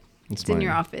 but it's mine. in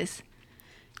your office.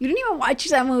 You didn't even watch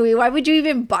that movie. Why would you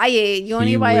even buy it? You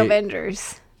only buy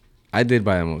Avengers. I did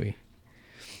buy a movie.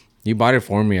 You bought it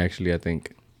for me, actually, I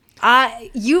think.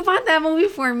 You bought that movie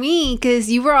for me because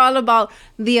you were all about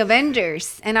the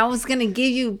Avengers. And I was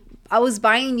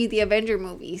buying you the Avenger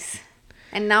movies.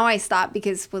 And now I stopped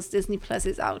because Disney Plus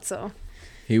is out, so.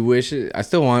 He wishes... I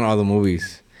still want all the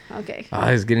movies. Okay.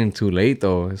 It's getting too late,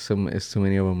 though. It's too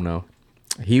many of them now.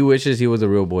 He wishes he was a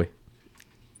real boy.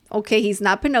 Okay, he's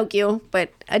not Pinocchio,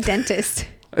 but a dentist.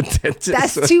 A dentist?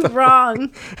 That's too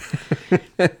wrong.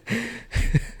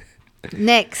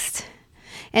 Next.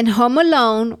 In Home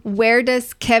Alone, where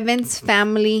does Kevin's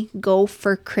family go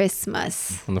for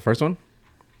Christmas? On the first one?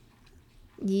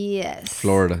 Yes.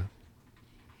 Florida.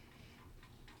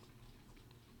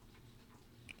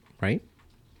 Right?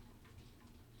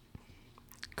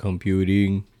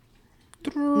 Computing.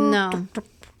 No.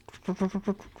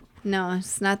 No,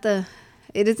 it's not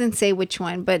it doesn't say which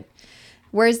one, but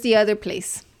where's the other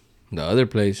place? The other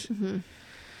place? Mm-hmm.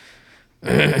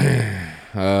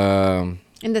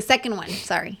 In the second one,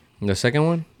 sorry. The second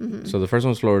one? Mm-hmm. So the first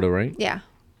one's Florida, right? Yeah,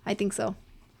 I think so.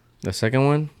 The second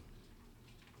one?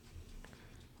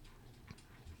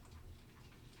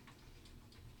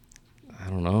 I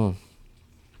don't know.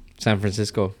 San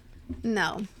Francisco.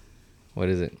 No. What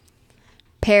is it?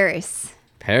 Paris.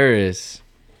 Paris.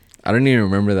 I don't even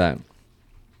remember that.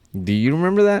 Do you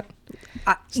remember that?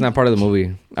 It's not part of the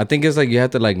movie. I think it's like you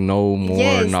have to like know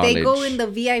more knowledge. They go in the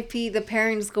VIP. The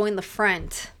parents go in the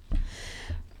front.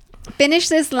 Finish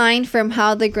this line from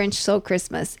How the Grinch Stole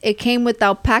Christmas. It came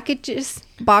without packages,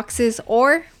 boxes,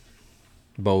 or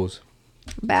bows.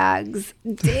 Bags.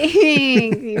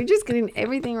 Dang. You're just getting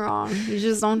everything wrong. You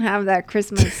just don't have that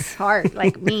Christmas heart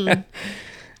like me.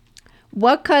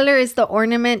 What color is the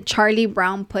ornament Charlie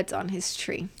Brown puts on his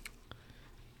tree?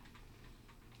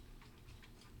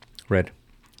 Red.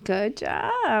 Good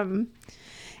job.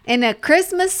 In A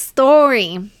Christmas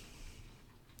Story,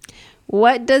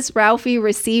 what does Ralphie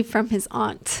receive from his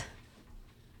aunt?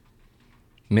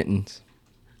 Mittens.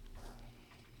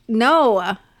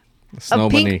 No. Snow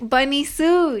bunny. Pink bunny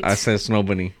suit. I said snow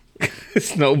bunny.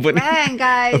 Snow bunny. Man,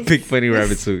 guys. A pink bunny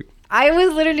rabbit suit. I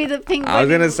was literally the pink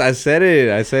bunny. I said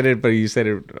it, but you said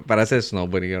it, but I said snow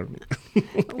bunny.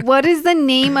 What is the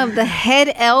name of the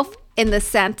head elf in the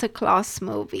Santa Claus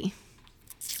movie?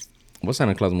 What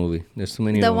Santa Claus movie? There's too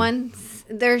many of them.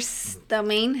 There's the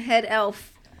main head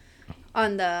elf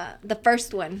on the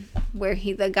first one where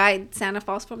the guy Santa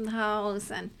falls from the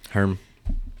house and Herm.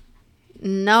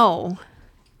 No.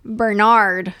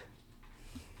 Bernard.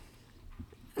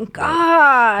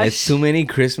 Gosh. It's too many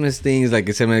Christmas things.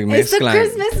 Like se me mezclan. It's a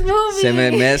Christmas movie. Se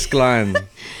me mezclan.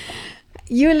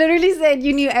 You literally said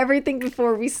you knew everything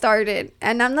before we started.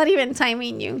 And I'm not even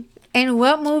timing you. And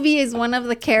what movie is one of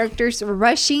the characters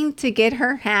rushing to get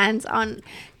her hands on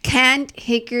canned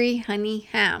hickory honey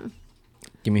ham?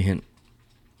 Give me a hint.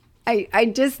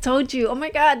 I just told you, oh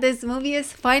my God, this movie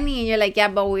is funny. And you're like, yeah,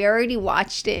 but we already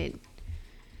watched it.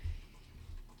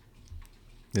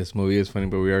 This movie is funny,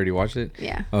 but we already watched it?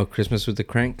 Yeah. Oh, Christmas with the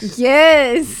Cranks?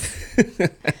 Yes.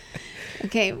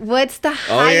 Okay, what's the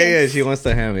highest... Oh, yeah, she wants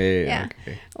the ham. Yeah.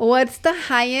 Okay. What's the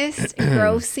highest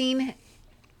grossing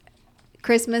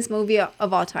Christmas movie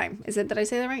of all time? Is it, did I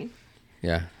say that right?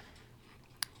 Yeah.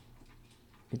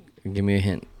 Give me a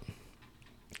hint.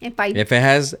 If it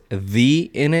has the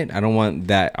in it, I don't want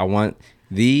that. I want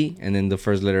the and then the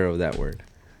first letter of that word.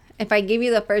 If I give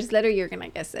you the first letter, you're going to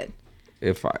guess it.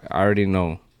 If I already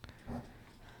know.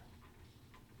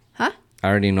 Huh? I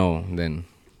already know, then.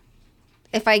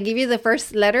 If I give you the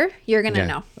first letter, you're going to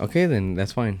know. Okay, then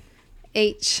that's fine.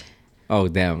 H. Oh,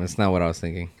 damn. That's not what I was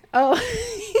thinking. Oh,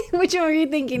 which one were you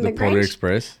thinking? The Polar Grinch?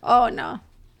 Express? Oh, no.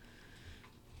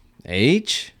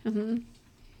 H? Mm-hmm.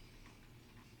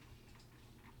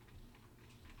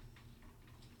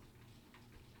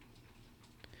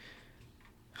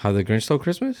 How the Grinch Stole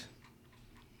Christmas?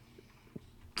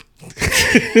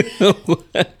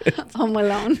 Home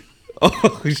Alone.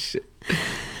 Oh, shit.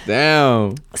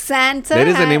 Damn. Santa. That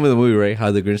is the name of the movie, right?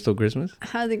 How the Grinch Stole Christmas?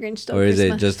 How the Grinch Stole Christmas. Or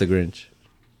is Christmas. it just the Grinch?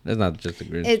 That's not just the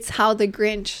Grinch. It's How the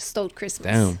Grinch Stole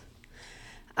Christmas.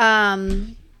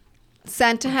 Damn.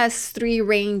 Santa has 3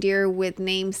 reindeer with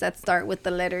names that start with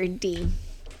the letter D.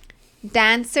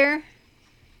 Dancer,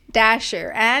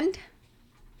 Dasher, and...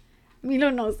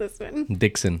 Milo knows this one.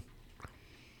 Dixon.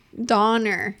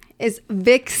 Donner is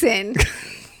Vixen.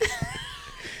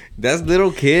 That's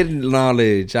little kid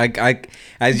knowledge.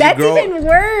 As That's even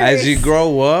worse. As you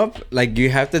grow up, like you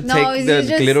have to take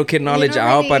the little kid knowledge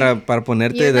out really, para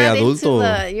ponerte de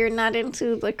adulto. You're not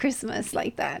into the Christmas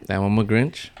like that. Damn, I'm a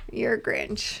Grinch. You're a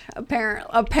Grinch,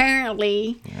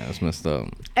 apparently. Yeah, that's messed up.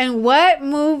 And what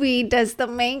movie does the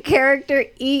main character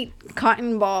eat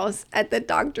cotton balls at the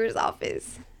doctor's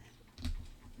office?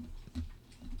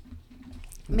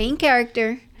 Main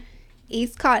character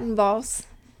eats cotton balls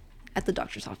at the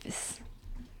doctor's office.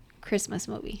 Christmas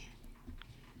movie.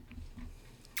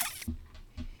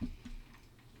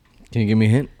 Can you give me a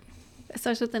hint? It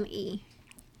starts with an E.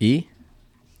 E?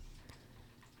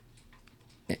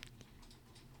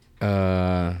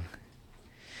 I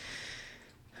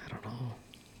don't know.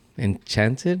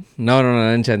 Enchanted? No,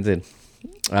 not Enchanted.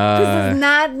 This is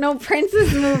not no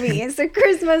princess movie. It's a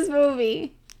Christmas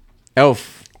movie.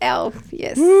 Elf,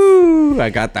 yes. Woo! I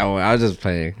got that one. I was just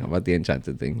playing about the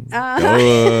Enchanted thing.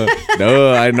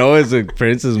 No, I know it's a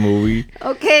princess movie.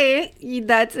 Okay,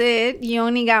 that's it. You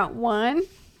only got 1,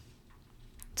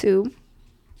 2.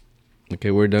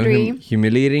 Okay, we're done. 3.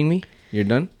 Humiliating me? You're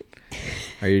done?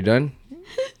 Are you done?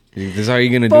 Is this how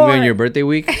you're gonna 4. do me on your birthday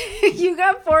week? You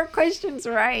got 4 questions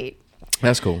right.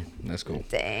 That's cool.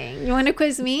 Dang. You want to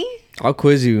quiz me? I'll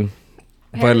quiz you.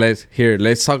 But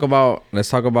let's talk about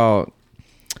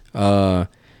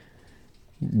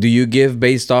do you give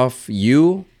based off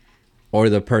you or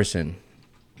the person?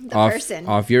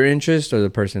 Off your interest or the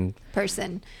person?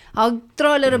 I'll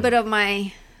throw a little bit of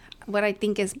what I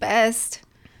think is best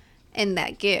in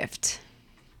that gift.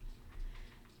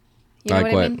 You know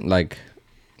like what? I mean? Like,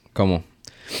 come on.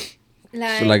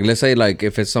 So like, let's say like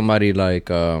if it's somebody like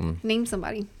name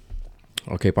somebody.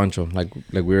 Okay, Pancho. Like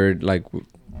we're like.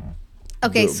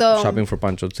 Okay, so shopping for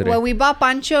Pancho today. What we bought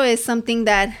Pancho is something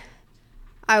that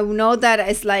I know that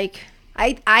it's like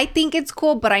I think it's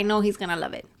cool, but I know he's gonna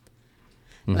love it.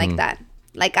 Mm-hmm. Like that.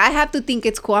 Like I have to think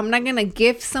it's cool. I'm not gonna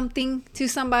gift something to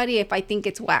somebody if I think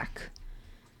it's whack.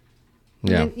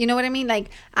 Yeah. You know what I mean?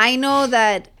 Like I know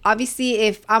that obviously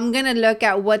if I'm gonna look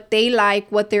at what they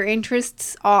like, what their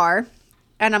interests are,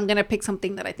 and I'm gonna pick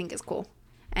something that I think is cool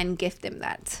and gift them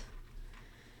that.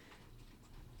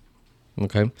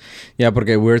 Okay. Yeah, porque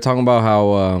we were talking about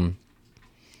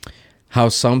how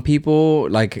some people,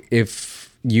 like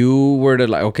if you were to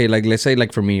like, okay, like let's say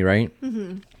like for me, right?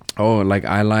 Mm-hmm. Oh, like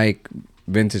I like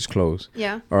vintage clothes.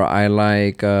 Yeah. Or I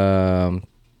like I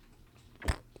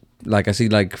see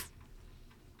like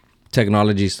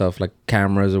technology stuff like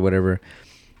cameras or whatever.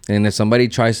 And if somebody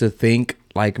tries to think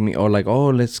like me or like, oh,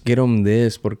 let's get him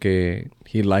this porque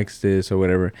he likes this or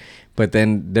whatever. But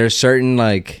then there's certain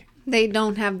like... They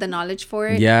don't have the knowledge for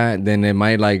it. Yeah, then it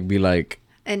might like be like...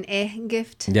 An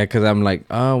gift. Yeah, because I'm like,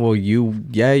 oh, well, you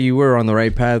were on the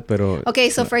right path, but... Okay,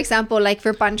 so for example, like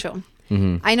for Pancho,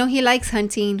 mm-hmm. I know he likes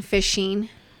hunting, fishing.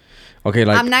 Okay,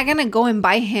 like... I'm not going to go and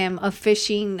buy him a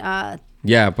fishing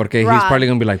yeah, porque he's probably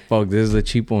going to be like, fuck, this is a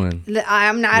cheap one.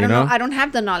 I don't know. I don't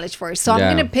have the knowledge for it. So I'm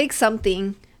going to pick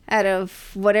something out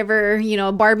of whatever,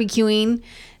 barbecuing.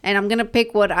 And I'm going to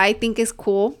pick what I think is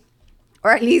cool. Or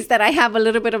at least that I have a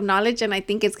little bit of knowledge and I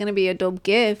think it's going to be a dope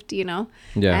gift, Yeah.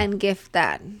 And gift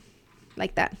that.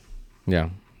 Like that. Yeah.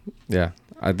 Yeah.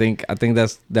 I think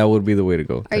that would be the way to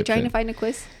go. Are you trying to find a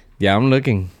quiz? Yeah, I'm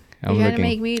looking. You're trying to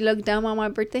make me look dumb on my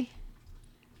birthday?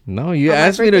 No, you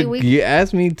asked me to. Week? You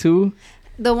asked me to.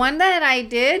 The one that I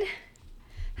did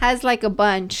has like a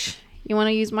bunch. You want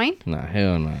to use mine? Nah,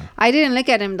 hell no. I didn't look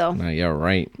at him though. Nah, you're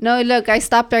right. No, look, I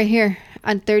stopped right here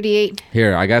on 38.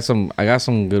 Here, I got some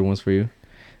good ones for you.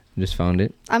 Just found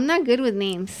it. I'm not good with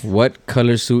names. What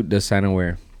color suit does Santa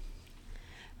wear?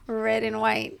 Red and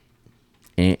white.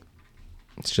 It's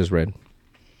just red.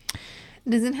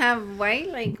 Doesn't have white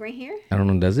like right here? I don't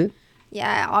know. Does it?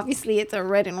 Yeah, obviously it's a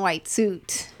red and white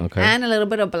suit. Okay. And a little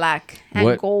bit of black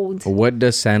and gold. What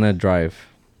does Santa drive?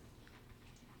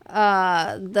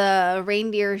 The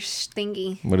reindeer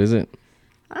thingy. What is it?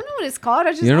 I don't know what it's called.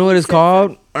 You don't know what it's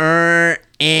called?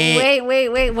 Wait.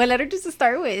 What letter does it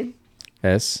start with?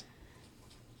 S.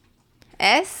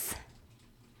 S?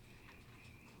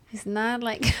 It's not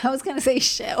like... I was going to say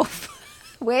shelf.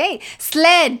 Wait.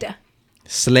 Sled.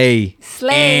 Sleigh.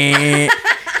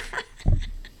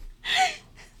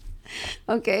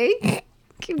 Okay.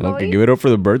 Keep going. Okay, give it up for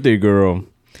the birthday girl.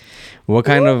 What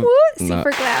kind of...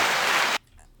 Super clap.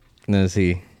 Let's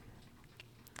see.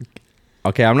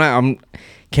 Okay,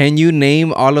 Can you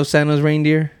name all of Santa's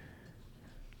reindeer?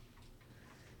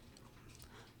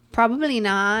 Probably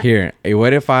not. Here,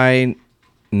 what if I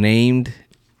named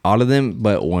all of them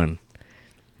but one?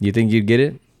 You think you'd get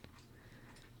it?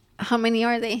 How many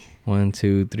are they? 1,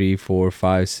 2, 3, 4,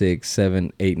 5, 6,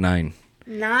 7, 8, 9.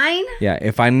 9? Yeah,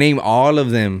 if I name all of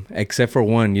them except for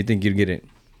one, you think you'd get it?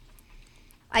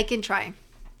 I can try.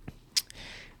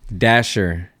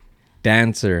 Dasher,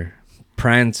 Dancer,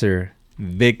 Prancer,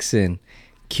 Vixen,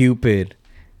 Cupid,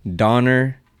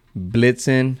 Donner,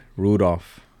 Blitzen,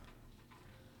 Rudolph.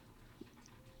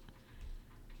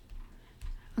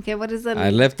 Okay, what is the...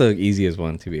 I left the easiest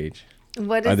one, TBH.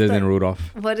 What is other than Rudolph.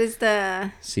 What is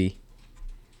the... C.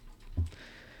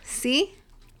 C?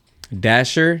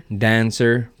 Dasher,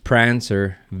 Dancer,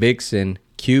 Prancer, Vixen,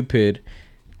 Cupid,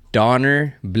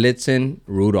 Donner, Blitzen,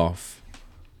 Rudolph.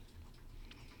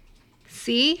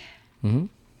 C? Mm-hmm.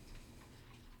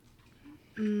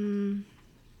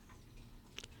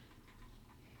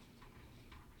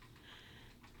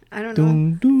 I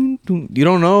don't know. You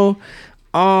don't know?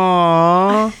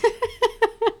 Aww.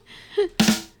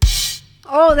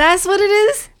 Oh, that's what it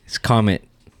is? It's Comet.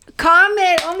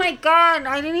 Comet. Oh my God.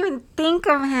 I didn't even think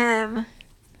of him.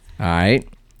 All right.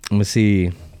 Let's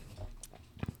see.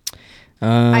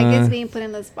 I guess being put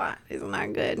in the spot is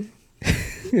not good.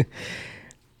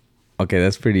 Okay,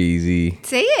 that's pretty easy.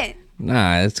 Say it.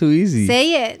 Nah, that's too easy.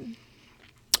 Say it.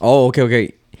 Oh,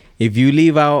 okay. If you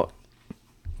leave out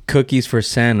cookies for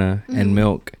Santa and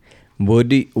milk, what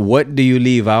do you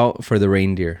leave out for the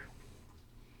reindeer?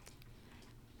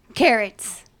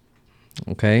 Carrots.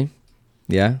 Okay.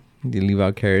 Yeah. You leave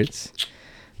out carrots.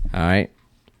 All right.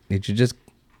 What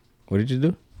did you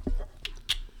do?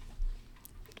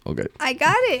 Okay. I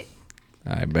got it.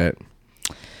 I bet.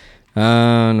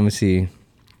 Let me see.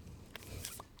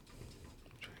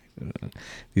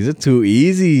 These are too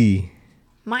easy.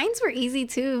 Mines were easy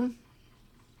too.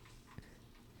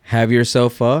 Have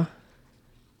yourself a.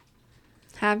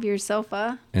 Have yourself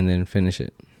a. And then finish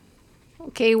it.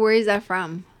 Okay, where is that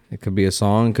from? It could be a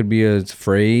song. It could be a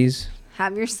phrase.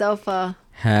 Have yourself a.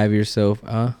 Have yourself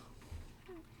a.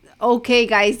 Okay,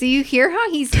 guys, do you hear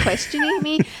how he's questioning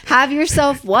me? Have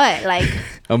yourself what? Like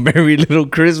a Merry Little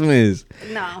Christmas.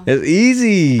 No. It's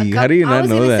easy. How do you not know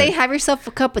that? I was going to say have yourself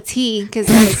a cup of tea because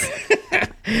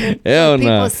hell people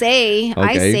no. say. Okay.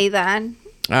 I say that. All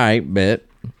right, bet.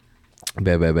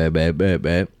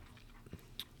 Bet.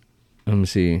 Let me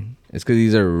see. It's because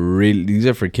these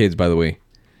are for kids, by the way.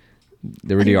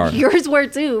 They really are. Yours were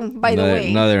too, by the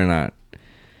way. No, they're not.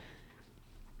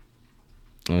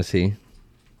 Let's see.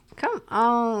 Come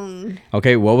on.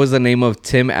 Okay, what was the name of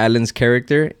Tim Allen's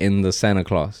character in the Santa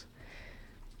Claus?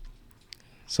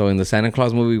 So in the Santa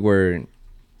Claus movie where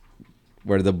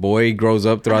the boy grows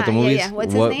up throughout the movies. Yeah.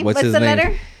 What's his name? What's the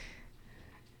letter?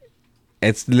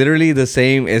 It's literally the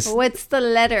same. What's the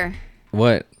letter?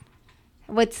 What?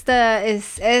 What's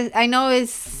the I know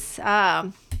it's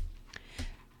yeah,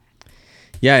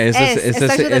 it's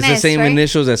the same right?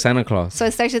 Initials as Santa Claus. So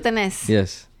it starts with an S.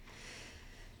 Yes.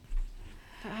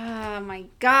 Oh my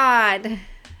God.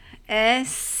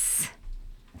 S.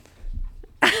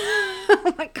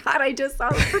 Oh my God, I just saw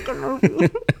the freaking movie.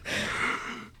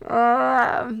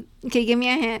 Okay, give me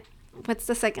a hint. What's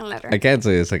the second letter? I can't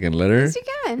say the second letter. Yes, you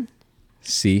can.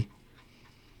 C.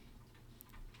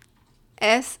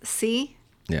 S-C?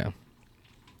 Yeah.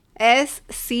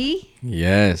 S-C?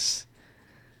 Yes.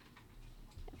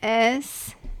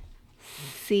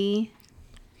 S-C.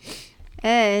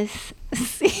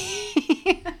 S-C.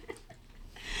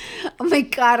 Oh my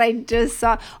God, I just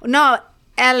saw. No,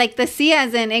 like the C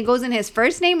as in it goes in his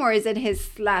first name or is it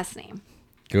his last name?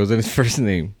 It goes in his first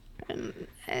name.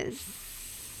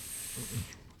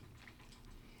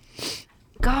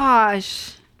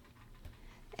 Gosh.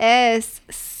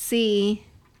 S-C.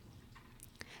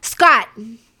 Scott.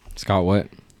 Scott what?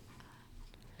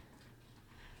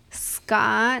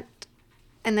 Scott.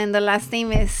 And then the last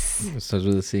name is... It starts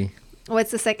with a C.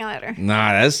 What's the second letter?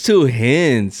 Nah, that's 2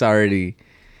 hints already.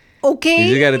 Okay.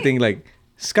 You just got to think like,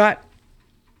 Scott.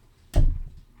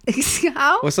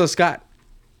 How? What's up, Scott?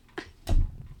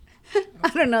 I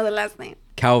don't know the last name.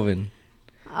 Calvin.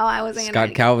 Oh, I wasn't Scott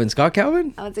gonna... Calvin. Scott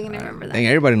Calvin? I wasn't going to remember that. Dang,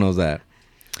 everybody knows that.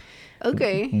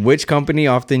 Okay. Which company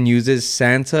often uses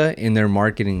Santa in their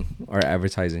marketing or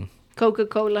advertising?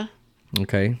 Coca-Cola.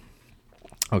 Okay.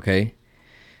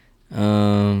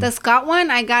 The Scott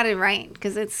one, I got it right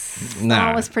because it's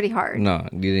was pretty hard. No,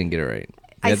 you didn't get it right.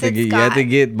 You had to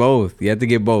get both. You had to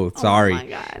get both. Sorry. Oh my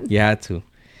God. You had to.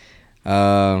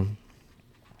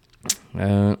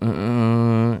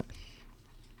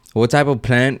 What type of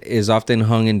plant is often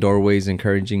hung in doorways,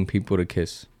 encouraging people to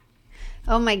kiss?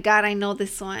 Oh my God, I know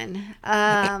this one.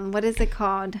 What is it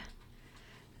called?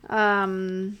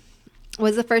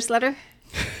 What's the first letter?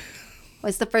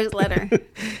 What's the first letter?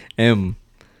 M.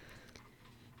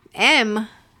 M?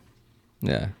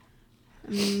 Yeah.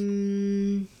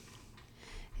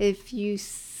 If you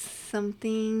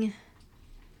something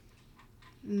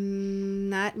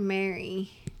not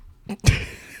Mary.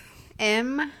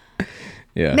 M.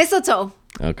 Yeah. Mistletoe.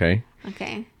 Okay.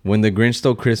 Okay. When the Grinch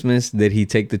stole Christmas, did he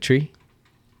take the tree?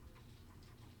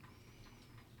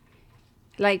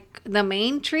 Like the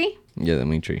main tree? Yeah, the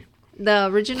main tree. The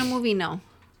original movie, no.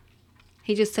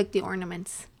 He just took the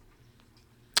ornaments.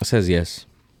 It says yes.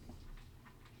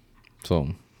 So.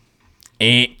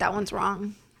 That one's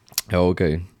wrong. Oh,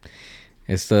 okay.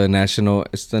 It's the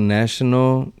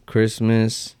national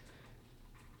Christmas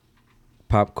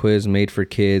pop quiz made for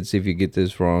kids. If you get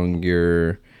this wrong,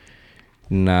 you're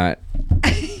not.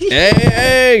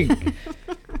 Hey!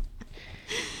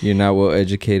 You're not well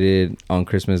educated on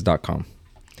Christmas.com.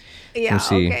 Yeah,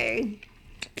 okay.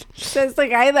 So it's the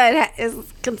guy that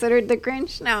is considered the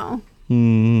Grinch now.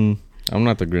 I'm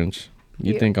not the Grinch.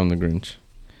 You think I'm the Grinch.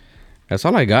 That's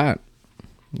all I got.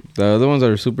 The other ones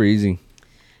are super easy.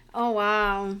 Oh,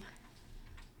 wow.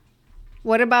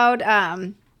 What about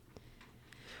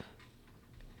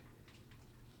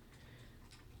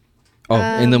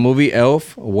in the movie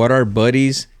Elf, what are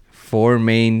Buddy's 4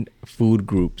 main food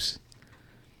groups?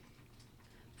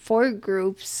 4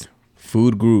 groups.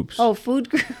 Food groups. Oh, food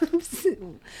groups.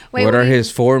 Wait, what are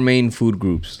his 4 main food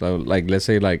groups? So, like, let's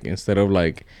say, like, instead of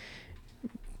like,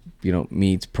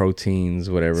 meats, proteins,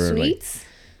 whatever. Sweets.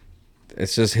 Like,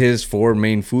 it's just his 4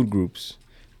 main food groups.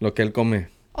 Lo que él come.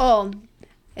 Oh,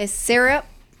 is syrup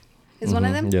is one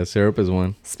of them? Yeah, syrup is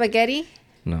one. Spaghetti?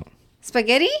 No.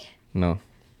 Spaghetti? No.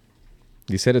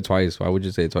 You said it twice. Why would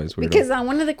you say it twice? Weirdo? Because on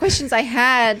one of the questions I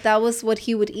had, that was what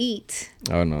he would eat.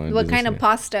 Oh, no. What kind of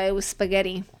pasta? It was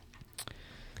spaghetti.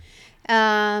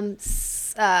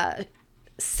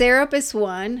 Syrup is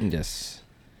one. Yes.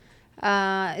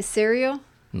 Cereal?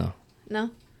 No.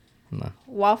 No? No.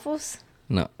 Waffles?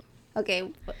 No. Okay,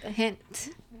 hint.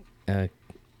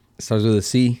 Starts with a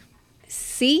C.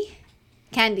 C?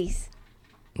 Candies.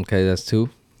 Okay, that's 2.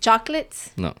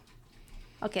 Chocolates? No.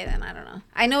 Okay, then I don't know.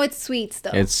 I know it's sweets,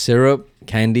 though. It's syrup,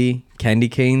 candy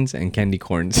canes, and candy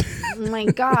corns. Oh, my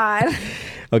God.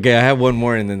 Okay, I have one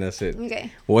more and then that's it.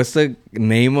 Okay. What's the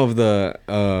name of the...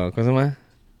 ¿Cómo se llama?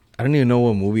 I don't even know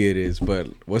what movie it is, but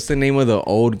what's the name of the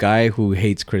old guy who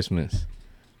hates Christmas?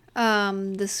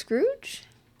 The Scrooge?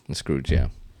 The Scrooge, yeah.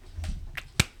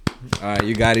 All right,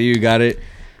 you got it.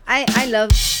 I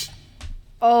love...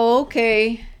 Oh,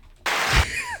 okay.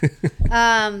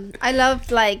 I love,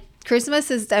 like... Christmas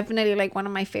is definitely like one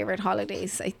of my favorite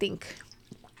holidays, I think.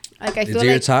 Like I feel like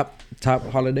your top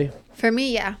holiday? For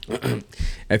me, yeah.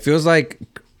 It feels like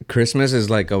Christmas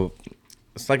is like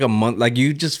it's like a month, like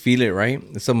you just feel it, right?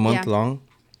 It's a month long.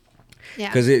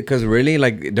 Yeah. Cuz really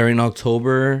like during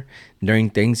October,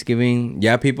 during Thanksgiving,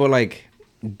 people like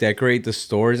decorate the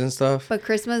stores and stuff. But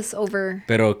Christmas over.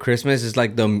 Pero Christmas is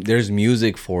like there's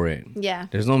music for it. Yeah.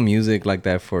 There's no music like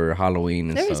that for Halloween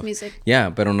and stuff. There is music. Yeah,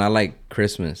 but not like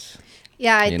Christmas.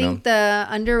 Yeah, I think the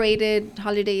underrated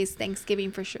holiday is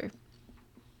Thanksgiving for sure.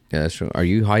 Yeah, that's true. Are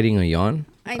you hiding a yawn?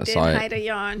 I did hide a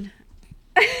yawn.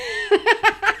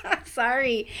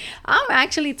 Sorry. I'm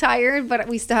actually tired, but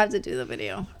we still have to do the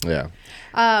video. Yeah.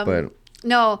 But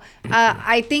no,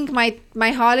 I think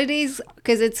my holidays,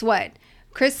 because it's what?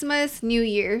 Christmas, New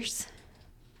Year's.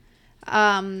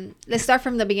 Let's start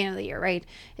from the beginning of the year, right?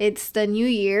 It's the New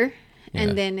Year,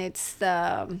 and then it's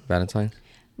the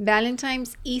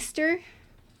Valentine's, Easter,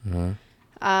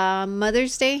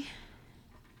 Mother's Day.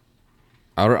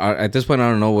 At this point, I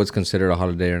don't know what's considered a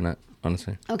holiday or not,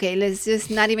 honestly. Okay, let's just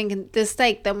not even just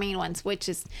like the main ones, which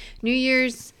is New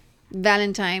Year's,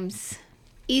 Valentine's,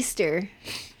 Easter.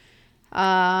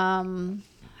 I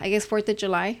guess 4th of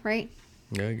July, right?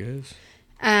 Yeah, I guess.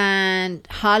 And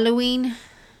Halloween.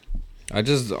 I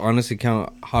just honestly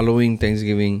count Halloween,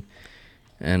 Thanksgiving,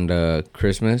 and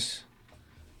Christmas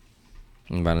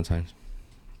and Valentine's.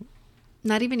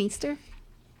 Not even Easter?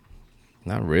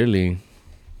 Not really.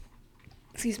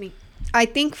 Excuse me. I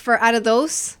think for out of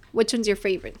those, which one's your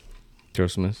favorite?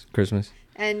 Christmas.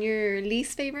 And your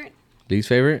least favorite? Least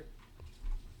favorite?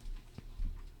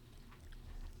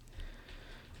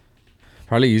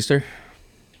 Probably Easter.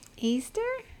 Easter?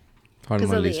 Probably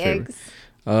my least favorite.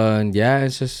 Eggs. Yeah,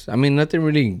 it's just, I mean, nothing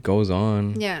really goes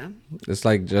on. Yeah. It's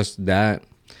like just that.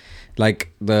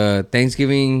 Like the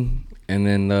Thanksgiving, and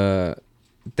then the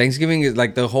Thanksgiving is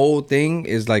like the whole thing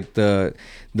is like the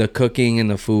cooking and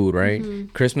the food, right? Mm-hmm.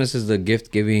 Christmas is the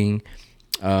gift giving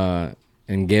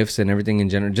and gifts and everything in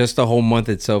general. Just the whole month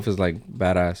itself is like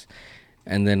badass.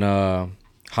 And then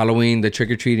Halloween, the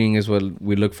trick-or-treating is what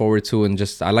we look forward to. And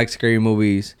just, I like scary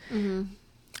movies. Mm-hmm.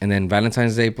 And then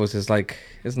Valentine's Day, pues, it's like,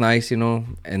 it's nice, you know.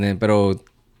 And then, pero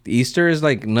Easter is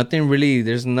like nothing really.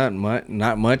 There's not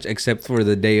much except for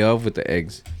the day of with the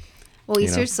eggs. Well,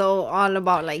 Easter's so all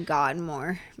about like God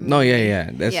more. No,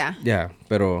 yeah. Yeah.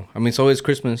 Pero, I mean, so is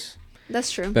Christmas.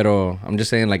 That's true. Pero I'm just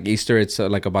saying, like, Easter, it's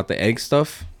like about the egg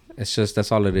stuff. It's just,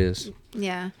 that's all it is.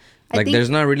 Yeah. Like, there's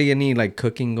not really any like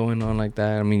cooking going on like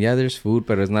that. I mean, yeah, there's food,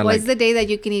 but it's not like. What's the day that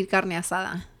you can eat carne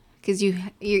asada? Because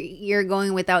you're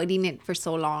going without eating it for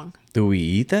so long. Do we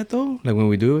eat that though? Like when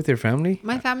we do it with your family?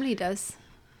 My family does.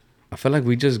 I feel like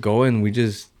we just go and we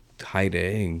just hide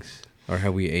eggs. Or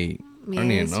have we ate? Yes, I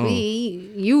don't even know. we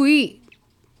eat. You eat.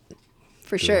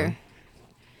 For sure.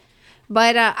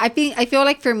 But I feel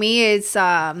like for me it's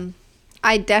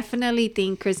I definitely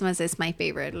think Christmas is my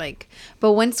favorite. Like,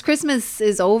 but once Christmas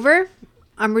is over,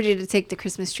 I'm ready to take the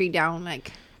Christmas tree down.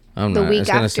 Like, the week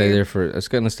after. It's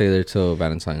gonna stay there till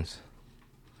Valentine's.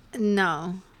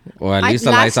 No. Well, at least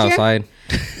the lights outside.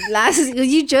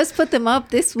 You just put them up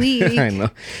this week. I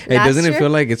know. Hey, doesn't it feel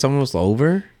like it's almost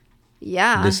over?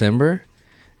 Yeah. December?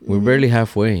 We're barely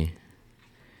halfway.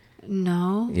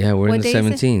 No. Yeah, we're in the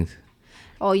 17th.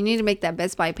 Oh, you need to make that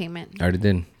Best Buy payment. I already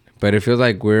did. But it feels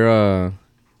like we're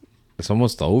it's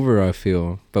almost over, I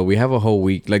feel. But we have a whole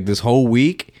week. Like this whole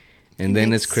week, and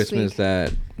then it's Christmas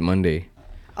that Monday.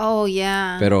 Oh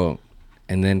yeah.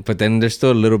 But then there's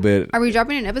still a little bit. Are we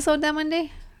dropping an episode that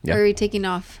Monday? Yeah. Or are we taking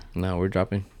off? No, we're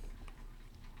dropping.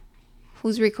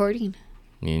 Who's recording?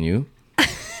 Me and you.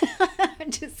 I'm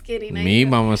just kidding. Me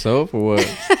by myself or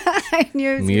what?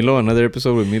 Milo, another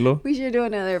episode with Milo. We should do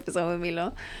another episode with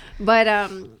Milo. But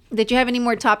did you have any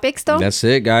more topics though? That's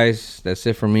it, guys. That's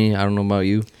it for me. I don't know about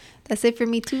you. That's it for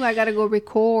me too. I gotta go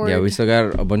record. Yeah, we still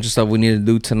got a bunch of stuff we need to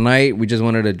do tonight. We just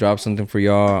wanted to drop something for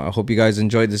y'all. I hope you guys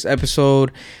enjoyed this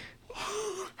episode.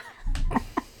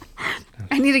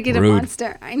 I need to get a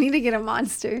monster. I need to get a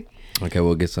monster. Okay,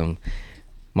 we'll get some.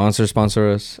 Monster sponsor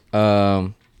us.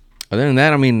 Other than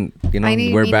that, I mean, you know,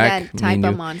 we're back. That type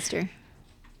of monster.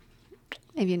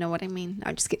 If you know what I mean.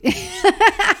 I'm just kidding.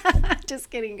 Just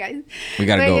kidding, guys. We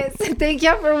gotta go. Yes, thank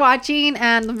y'all for watching,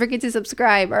 and don't forget to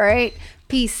subscribe. All right.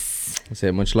 Peace. That's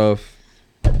it. Much love.